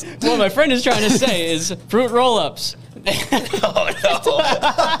my friend is trying to say is fruit roll-ups.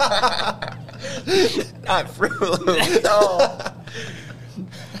 Not Fruit Loops. No.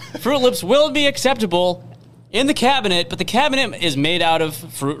 Fruit Loops will be acceptable in the cabinet, but the cabinet is made out of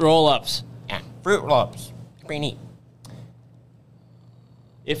fruit roll-ups. Yeah, Fruit Loops. Pretty neat.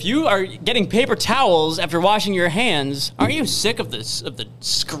 If you are getting paper towels after washing your hands, aren't you sick of this of the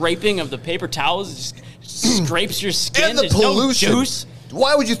scraping of the paper towels? It just scrapes your skin. And the There's pollution. No juice.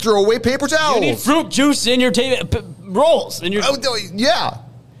 Why would you throw away paper towels? You need fruit juice in your rolls. In your Oh, yeah.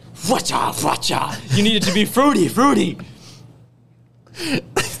 Fwacha. You need it to be fruity.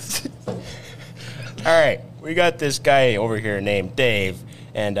 All right, we got this guy over here named Dave,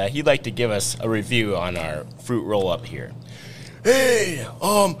 and he'd like to give us a review on our fruit roll-up here. Hey,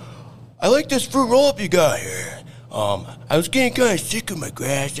 I like this fruit roll-up you got here. I was getting kind of sick of my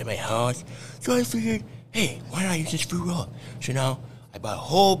grass at my house, so I figured, hey, why not use this fruit roll-up? So now I bought a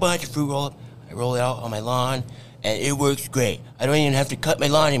whole bunch of fruit roll-up. I roll it out on my lawn, and it works great. I don't even have to cut my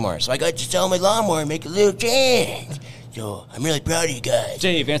lawn anymore, so I got to sell my lawnmower and make a little change. So I'm really proud of you guys.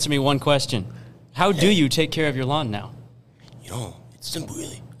 Dave, answer me one question. How do you take care of your lawn now? You know, it's simple,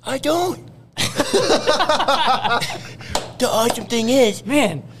 really. I don't. The awesome thing is,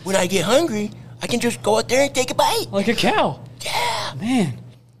 Man, when I get hungry, I can just go out there and take a bite. like a cow. Yeah. Man.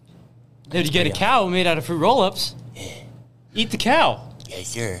 Did you get a cow made out of fruit roll-ups? Eat the cow. Yes,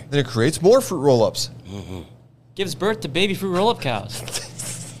 sir. Then it creates more fruit roll-ups. Gives birth to baby fruit roll-up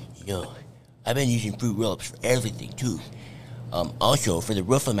cows. Yo, I've been using fruit roll-ups for everything, too. Also, for the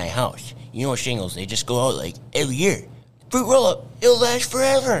roof of my house, you know shingles, they just go out like every year. Fruit roll-up, it'll last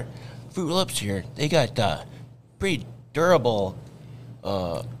forever. Fruit roll-ups here, they got pretty durable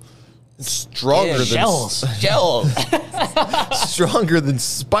Stronger than Shells. shells. stronger than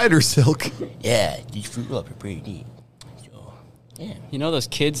spider silk. Yeah, these fruit roll-ups are pretty neat. So, yeah. You know those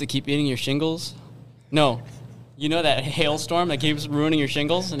kids that keep eating your shingles? No. You know that hailstorm that keeps ruining your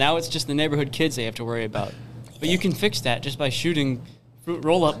shingles? Now it's just the neighborhood kids they have to worry about. But you can fix that just by shooting fruit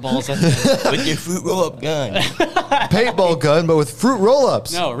roll-up balls at them. With your fruit roll-up gun. Paintball gun, but with fruit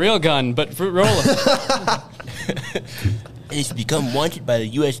roll-ups. No, real gun, but fruit roll-up. And if you become wanted by the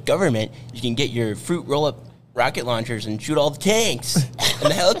U.S. government, you can get your fruit roll-up rocket launchers and shoot all the tanks and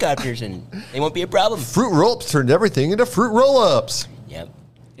the helicopters, and they won't be a problem. Fruit roll-ups turned everything into fruit roll-ups. Yep.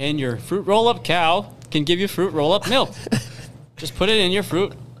 And your fruit roll-up cow can give you fruit roll-up milk. Just put it in your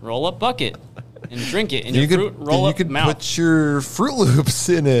fruit roll-up bucket and drink it in your fruit roll-up You could mouth. put your Fruit Loops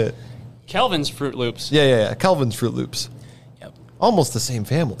in it. Kelvin's Fruit Loops. Yeah. Calvin's Fruit Loops. Yep. Almost the same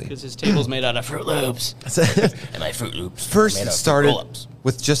family. Because his table's made out of Fruit Loops. And my Fruit Loops. First, made it of fruit started roll-ups.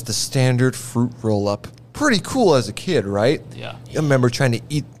 with just the standard fruit roll-up. Pretty cool as a kid, right? Yeah. I remember trying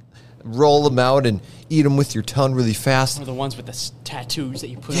to roll them out and eat them with your tongue really fast. Or the ones with the tattoos that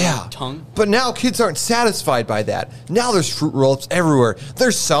you put on Yeah. your tongue. But now kids aren't satisfied by that. Now there's fruit roll-ups everywhere.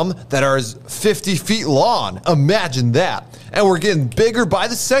 There's some that are 50 feet long. Imagine that. And we're getting bigger by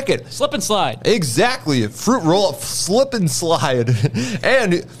the second. Slip and slide. Exactly. Fruit roll-up slip and slide.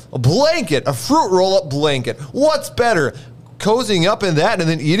 And a blanket, a fruit roll-up blanket. What's better? Cozying up in that and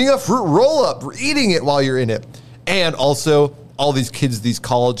then eating a fruit roll-up. Eating it while you're in it. And also, all these kids, these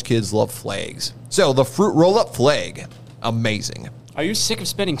college kids love flags. So the fruit roll-up flag. Amazing. Are you sick of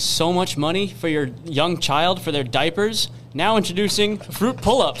spending so much money for your young child for their diapers? Now introducing fruit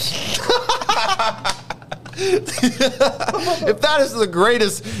pull-ups. If that is the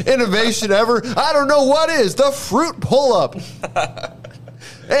greatest innovation ever, I don't know what is. The fruit pull-up.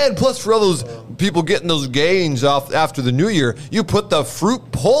 And plus, for all those people getting those gains off after the new year, you put the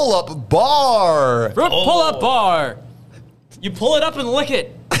fruit pull-up bar. Fruit pull-up bar. You pull it up and lick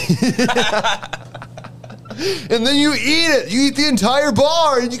it. And then you eat it. You eat the entire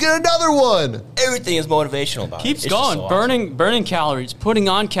bar, and you get another one. Everything is motivational about Keeps it. It's just going. so awesome. Burning calories, putting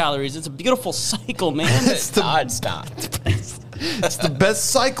on calories. It's a beautiful cycle, man. Stop. It's the best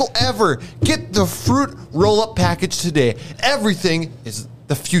cycle ever. Get the fruit roll-up package today. Everything is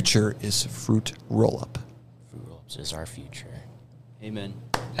the future is fruit roll-up. Fruit roll-ups is our future. Amen.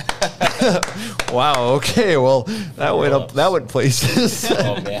 Wow. Okay. Well, that went up. That went places.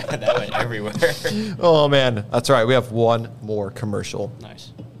 Oh, man. That went everywhere. Oh man, that's right. We have one more commercial.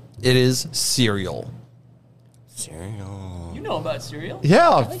 Nice. It is cereal. Cereal. You know about cereal.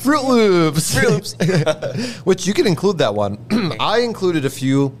 Yeah, Fruit Loops. Which you can include that one. I included a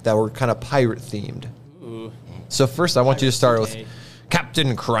few that were kind of pirate themed. Ooh. So first, I want you to start with Okay.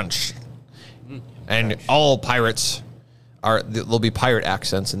 Captain Crunch, and all pirates there'll be pirate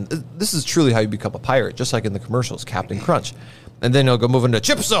accents, and this is truly how you become a pirate, just like in the commercials, Captain Crunch. And then you'll go move into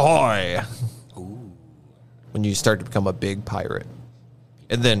Chips Ahoy. When you start to become a big pirate.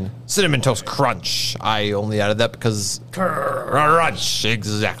 And then Cinnamon Toast Crunch. I only added that because crunch,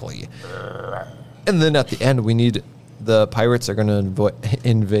 exactly. And then at the end, we need the pirates are going to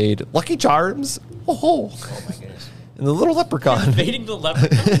invade Lucky Charms. Oh my goodness. And the little leprechaun. Invading the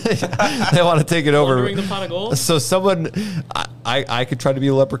leprechaun. They want to take it over. Plundering the pot of gold? So someone, I could try to be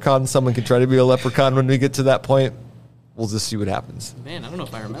a leprechaun. Someone could try to be a leprechaun when we get to that point. We'll just see what happens. Man, I don't know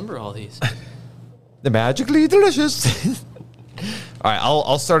if I remember all these. The magically delicious. All right,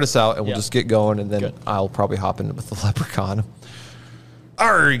 I'll start us out, and we'll Yeah. just get going, and then Good. I'll probably hop in with the leprechaun.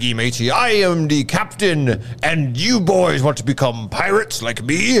 Argy, matey, I am the captain, and you boys want to become pirates like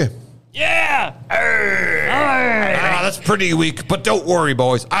me? Yeah! That's pretty weak, but don't worry,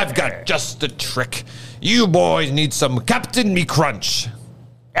 boys. I've got just the trick. You boys need some Captain Me Crunch.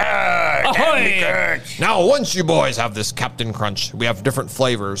 Ahoy! Now, once you boys have this Captain Crunch, we have different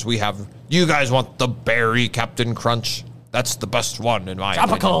flavors. You guys want the berry Captain Crunch? That's the best one in my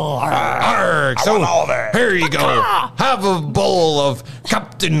Tropical. opinion. Arrgh. So, here you go. Have a bowl of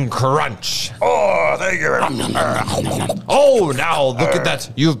Captain Crunch. Oh, thank you. Oh, now look at that.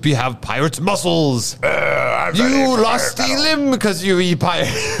 You have pirate's muscles. You lost a limb because you eat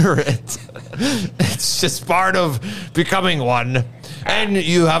pirate. It's just part of becoming one. And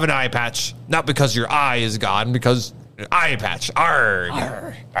you have an eye patch. Not because your eye is gone, because eye patch.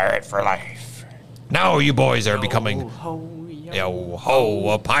 Arrgh. Pirate for life. Now you boys are becoming... Yo ho,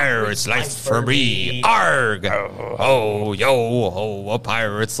 a pirate's life for me. Arg. Ho, yo ho, a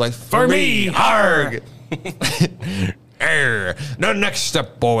pirate's life for me. Arg. Now, next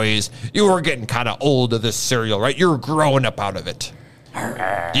step, boys. You are getting kind of old of this cereal, right? You're growing up out of it.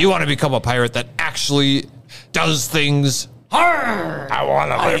 Do you want to become a pirate that actually does things? I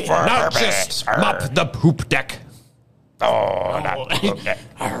want to live for a Not purpose. just mop the poop deck. Oh, not the poop deck.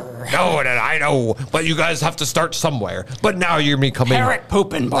 No, I know, but you guys have to start somewhere. But now you're becoming... Parrot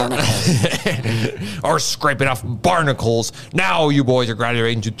pooping barnacles. or scraping off barnacles. Now you boys are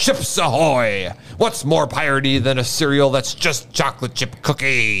graduating to Chips Ahoy. What's more piratey than a cereal that's just chocolate chip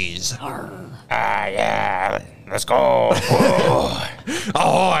cookies? Yeah. Let's go.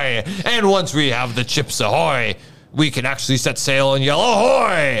 Ahoy! And once we have the Chips Ahoy, we can actually set sail and yell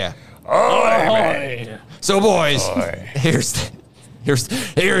ahoy! Ahoy. So boys, here's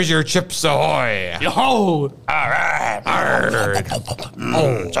your Chips Ahoy. Yo. All right.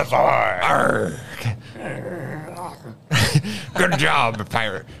 Chips Ahoy. Good job,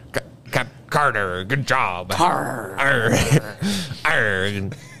 pirate. Carter, good job.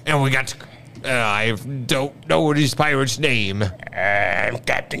 And we got... I don't know his pirate's name. I'm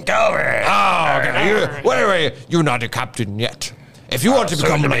Captain Kelvin. Oh, okay. Wait. You're not a captain yet. If you want to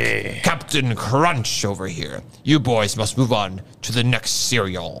become soon to like be. Captain Crunch over here, you boys must move on to the next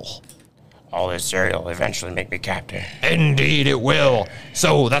cereal. All this cereal will eventually make me captain. Indeed, it will.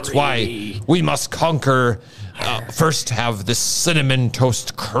 So that's why we must conquer. First, have the Cinnamon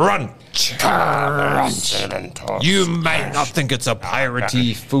Toast Crunch. Cinnamon toast. You might not think it's a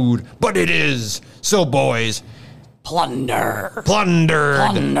piratey food, but it is. So, boys, Plunder.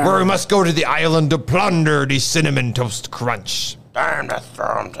 plundered. We must go to the island to plunder the Cinnamon Toast Crunch. Time to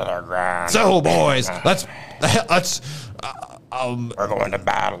throw them to the ground. So, boys, let's We're going to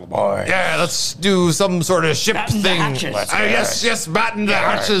battle, boys. yeah, let's do some sort of ship Batten the thing. hatches. Let's do it. Yes, batten the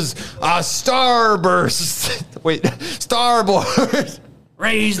hatches. Starburst. Wait, starboard.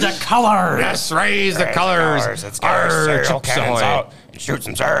 Raise the colors. Yes, raise the colors. Let's get our cereal Chips cannons Ahoy. out and shoot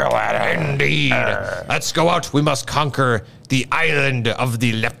some cereal at it. Indeed. Let's go out. We must conquer the island of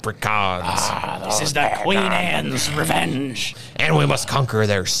the leprechauns. This is the Queen Anne's revenge. And we must conquer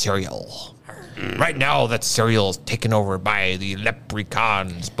their cereal. Right now, that cereal is taken over by the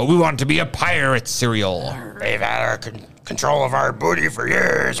leprechauns, but we want to be a pirate cereal. They've had our control of our booty for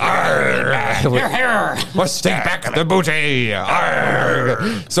years. We gotta get it back. Here, here. Let's take back the booty.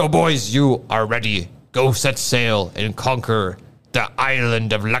 Arr. So, boys, you are ready. Go set sail and conquer the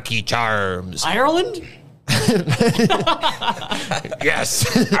island of Lucky Charms. Ireland? Yes.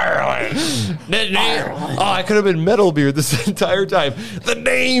 Ireland. Oh, I could have been Metalbeard this entire time. The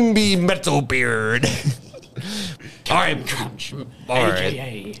name be Metalbeard. All right. Crunch. All right.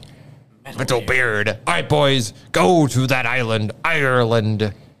 AKA. Metalbeard. All right, boys. Go to that island,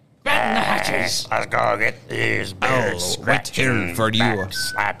 Ireland. Batten the hatches. Let's go get these beards wait here for you. back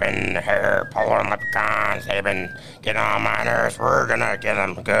slapping, hair pulling leprechauns. They've been getting on my nerves. We're gonna get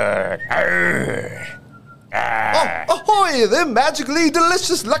them good. Arr. Ah. Ahoy, the magically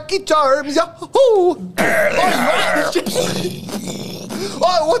delicious Lucky Charms. Yahoo!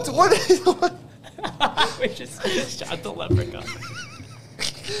 What? We just shot the leprechaun.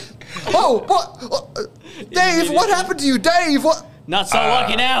 What? Dave, what happened to you, Dave? What? Not so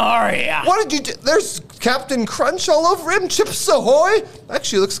lucky now, are ya? What did you do? There's Captain Crunch all over him. Chips Ahoy.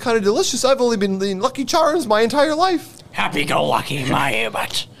 Actually, looks kind of delicious. I've only been eating Lucky Charms my entire life. Happy-go-lucky, my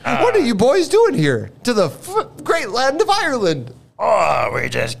butt. What are you boys doing here? To the great land of Ireland. Oh, we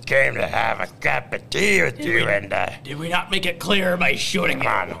just came to have a cup of tea with you and, Did we not make it clear by shooting you?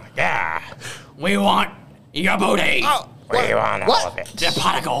 come on. Yeah. We want your booty. We want all What? of it. The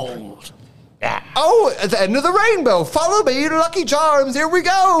pot of gold. Yeah. Oh, at the end of the rainbow. Follow me to Lucky Charms. Here we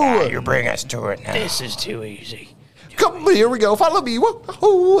go. You bring us to it now. This is too easy. Come, here we go. Follow me.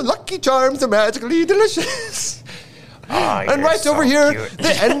 Whoa, Lucky Charms are magically delicious. Oh, And you're right so over here, cute.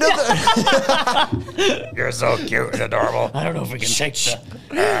 the end of the... You're so cute and adorable. I don't know if we can take the...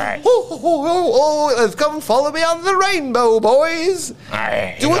 All right. Let's come follow me on the rainbow, boys. All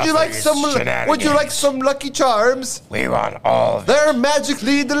right. Would you enough like of these some? Would you shenanigans. like some Lucky Charms? We want all of it. They're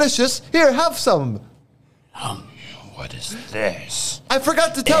magically delicious. Here, have some. What is this? I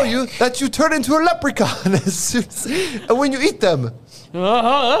forgot to tell you that you turn into a leprechaun as soon as, and when you eat them.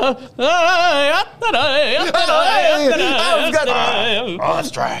 Oh, I've got. Oh,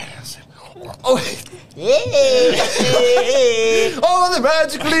 let's try it. Oh, oh, the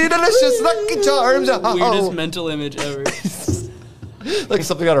magically delicious Lucky Charms. Weirdest Oh, mental image ever. like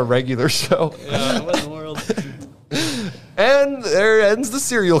something on a regular show. What in the world? And there ends the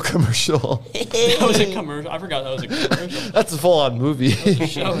cereal commercial. That was a commercial. I forgot that was a commercial. That's a full-on movie.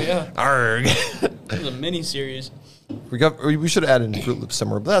 Oh, yeah. Arg. It was a mini-series. We should add in Fruit Loops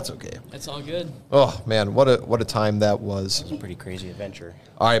somewhere, but that's okay. That's all good. Oh man, what a time that was. It was a pretty crazy adventure.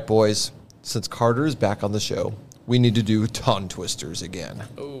 All right, boys. Since Carter is back on the show, we need to do tongue twisters again.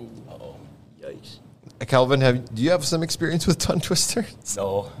 Oh. Yikes. Kelvin, do you have some experience with tongue twisters?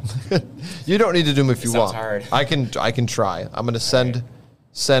 No. You don't need to do them if you sounds want. hard. I can try. I'm gonna send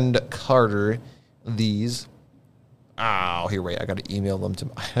Carter these. Oh, here, wait. I got to email them to.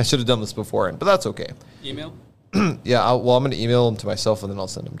 I should have done this beforehand, but that's okay. Email? Yeah. I'm gonna email them to myself and then I'll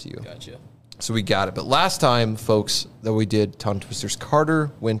send them to you. Gotcha. So we got it. But last time, folks, that we did tongue twisters, Carter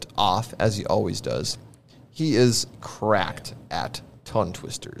went off as he always does. He is cracked at tongue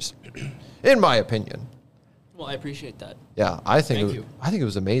twisters, in my opinion. Well, I appreciate that. Yeah, I think Thank you. it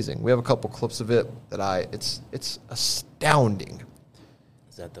was amazing. We have a couple clips of it that it's astounding.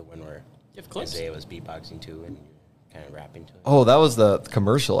 Is that the one where You have clips? Isaiah was beatboxing too and you're kind of rapping to it? Oh, that was the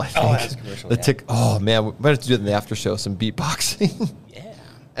commercial, I think. that was the commercial, yeah. Oh man, we might have to do it in the after show. Some beatboxing. Yeah.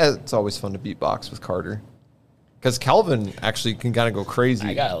 It's always fun to beatbox with Carter, because Kelvin actually can kind of go crazy.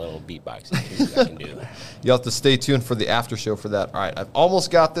 I got a little beatboxing too I can do. You'll have to stay tuned for the after show for that. All right, I've almost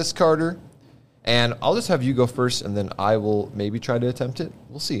got this, Carter, and I'll just have you go first, and then I will maybe try to attempt it.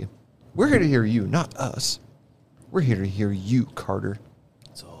 We'll see. We're here to hear you, not us. We're here to hear you, Carter.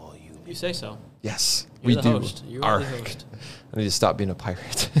 It's all you. You say so. Yes, You're we the do. host. You are the Arg. host. I need to stop being a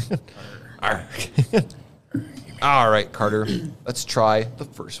pirate. Arg. All right, Carter. Let's try the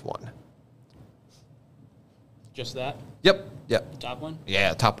first one. Just that? Yep. The top one?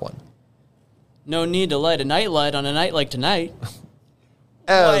 Yeah, top one. No need to light a nightlight on a night like tonight.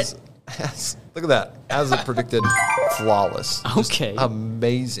 As look at that. As it predicted, flawless. Just Okay.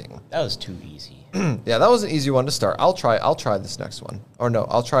 amazing. That was too easy. Yeah, that was an easy one to start. I'll try this next one. Or no,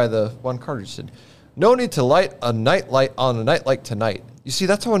 I'll try the one Carter said. No need to light a nightlight on a night like tonight. You see,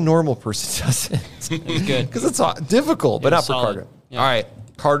 that's how a normal person does it. It's good. Because it's difficult, but It not was for solid. Carter. Yeah. All right,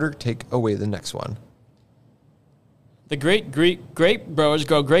 Carter, take away the next one. The great Greek grape growers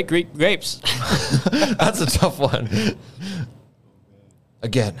grow great Greek grapes. That's a tough one.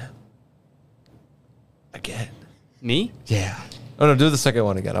 Again. Me? Yeah. Oh, no, do the second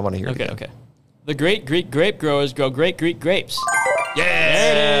one again. I want to hear it Okay, again. okay. The great Greek grape growers grow great Greek grapes. Yeah.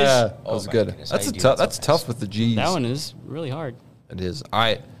 There it is. That Oh was my good. goodness, That's how a do you do tough. that so That's fast? tough with the G's. That one is really hard. It is. All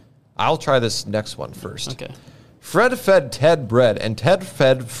right. I'll try this next one first. Okay. Fred fed Ted bread, and Ted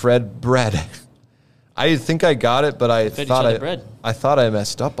fed Fred bread. I think I got it, but I Fed each thought other bread. I thought I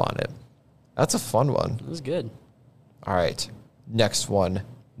messed up on it. That's a fun one. That was good. All right. Next one.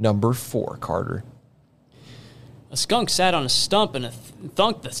 Number 4, Carter. A skunk sat on a stump and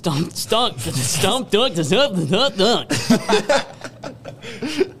thunk the stump stunk. The stump dunk the stump dunk.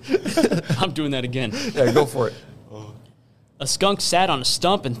 I'm doing that again. Yeah, go for it. A skunk sat on a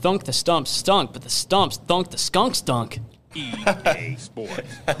stump and thunk the stump stunk, but the stumps thunk the skunk stunk. EA Sports.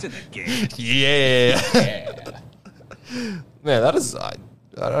 It's in the game. Yeah. Yeah. Man, that is. I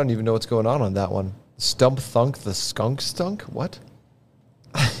don't even know what's going on that one. Stump thunk the skunk stunk? What?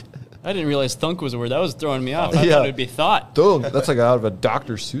 I didn't realize thunk was a word. That was throwing me off. I Yeah. thought it would be thought. Dunk. That's like out of a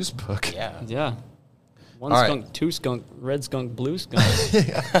Dr. Seuss book. Yeah. Yeah. One All right. skunk, two skunk, red skunk, blue skunk.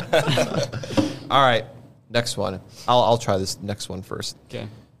 All right. Next one. I'll try this next one first. Okay.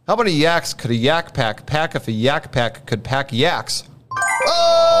 How many yaks could a yak pack if a yak pack could pack yaks?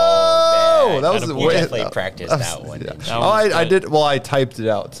 Oh, man. that was the You way. definitely practiced that one. Yeah. didn't you? That Oh, one was I good. did. Well, I typed it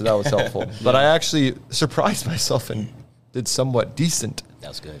out, so that was helpful. But I actually surprised myself and did somewhat decent. That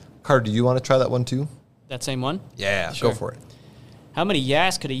was good. Carter, do you want to try that one too? That same one? Yeah, Sure. go for it. How many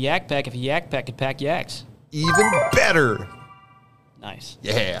yaks could a yak pack if a yak pack could pack yaks? Even better. Nice.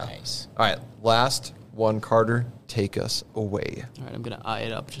 Yeah. Nice. All right, last one, Carter. Take us away. All right, I'm going to eye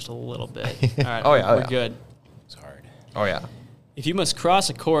it up just a little bit. All right, Oh, yeah, oh, we're yeah. good. It's hard. Oh yeah. If you must cross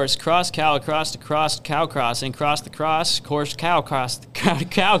a course, cross cow across the cow crossing, cross the course cow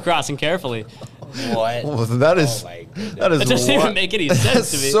crossing carefully. What? Well, that is Oh my goodness. that is That doesn't even make any sense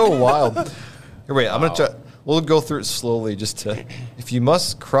That's to me. so wild. Here, wait. I'm gonna try. We'll go through it slowly, just to. If you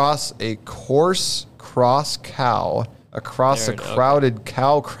must cross a course cross cow across There a it- okay. crowded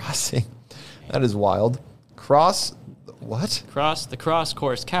cow crossing, that is wild. Cross what? Cross the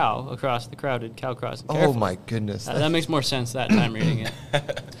course cow across the crowded cow crossing. Oh Carefully. my goodness. That makes more sense that time reading it.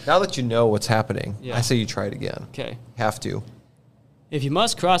 Now that you know what's happening, Yeah. I say you try it again. Okay. Have to. If you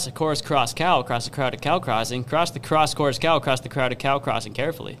must cross a course cross cow across the crowded cow crossing, cross the course cow across the crowded cow crossing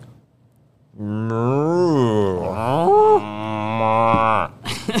carefully.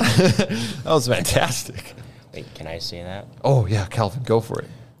 That was fantastic. Wait, can I say that? Oh yeah, Kelvin, go for it.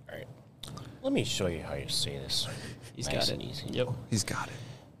 All right. Let me show you how you say this. He's Nice got it. and easy. Yep. He's got it.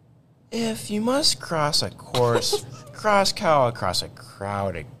 If you must cross a course, cross cow across a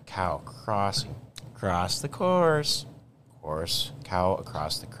crowded cow crossing. Cross the course. Course cow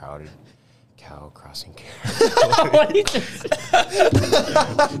across the crowded cow crossing. What did you just-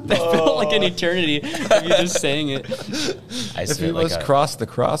 that felt like an eternity of you just saying it. I If said you like must cross the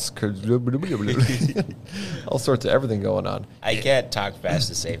cross, all sorts of everything going on. I can't talk fast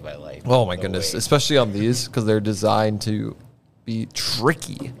to save my life. Oh my No goodness, way. especially on these because they're designed to be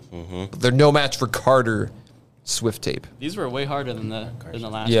tricky. But they're no match for Carter Swift tape. These were way harder than the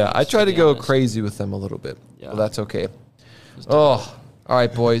last. Yeah, ones, I try to be go honest. crazy with them a little bit. Yeah. Well, that's okay. Oh, all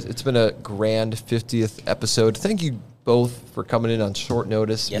right, boys. It's been a grand 50th episode. Thank you both for coming in on short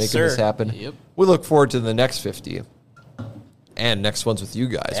notice, Yes, making this sir. happen. Yep. We look forward to the next 50 and next ones with you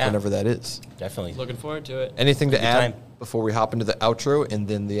guys, Yeah. whenever that is. Definitely. Looking forward to it. Anything to Good add time. before we hop into the outro and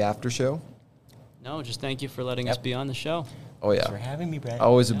then the after show? No, just thank you for letting us Yep. be on the show. Oh, Thanks for yeah. having me, Brad.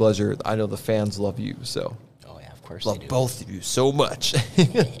 Always a pleasure. I know the fans love you, so Oh, yeah, of course love they do. both of you so much.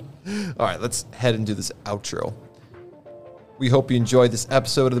 All right, let's head into this outro. We hope you enjoyed this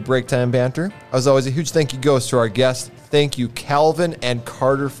episode of the Break Time Banter. As always, a huge thank you goes to our guests. Thank you, Kelvin and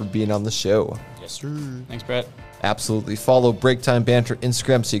Carter, for being on the show. Yes, sir. Thanks, Brett. Absolutely. Follow Break Time Banter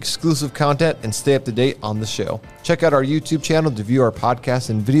Instagram to see exclusive content and stay up to date on the show. Check out our YouTube channel to view our podcast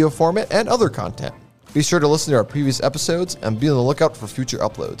in video format and other content. Be sure to listen to our previous episodes and be on the lookout for future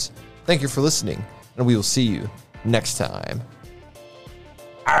uploads. Thank you for listening, and we will see you next time.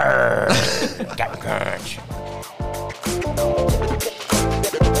 Captain Crunch.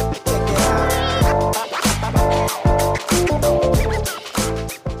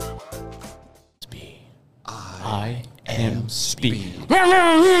 I am speed.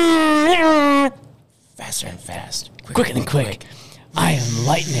 Faster and fast. Quicker than quick. I am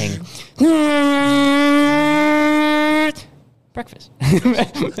lightning. Breakfast.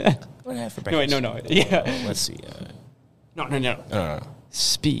 What do I have for No, wait, breakfast? no. Yeah. Let's see. No.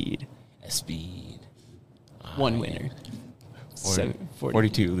 Speed. Speed. One winner.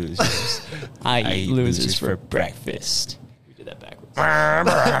 42 losers. I I eat eat losers losers for for breakfast. We did that backwards.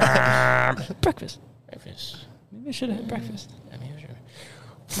 Breakfast. Breakfast. Maybe I should have had breakfast.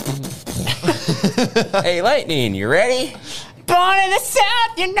 Hey, Lightning, you ready? Born in the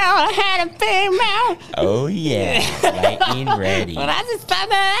South, you know I had a big mouth. Oh, yeah. Lightning ready. Well, that's just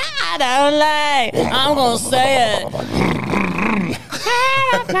something I don't like. I'm gonna say it.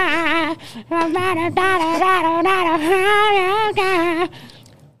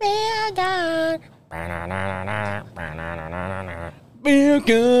 Real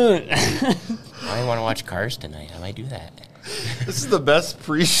good. I want to watch Cars tonight. I might do that. This is the best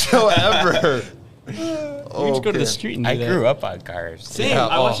pre-show ever. We just go to the street and do I that. grew up on Cars. Same. Yeah,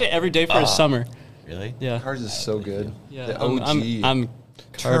 I watch oh. it every day for a summer. Really? Yeah. Cars is so good. Yeah. The OG. I'm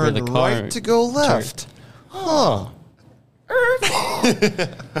Carter Turn the car. right to go left. Huh.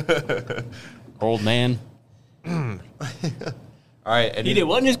 Old man. All right. He did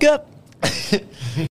what in his cup?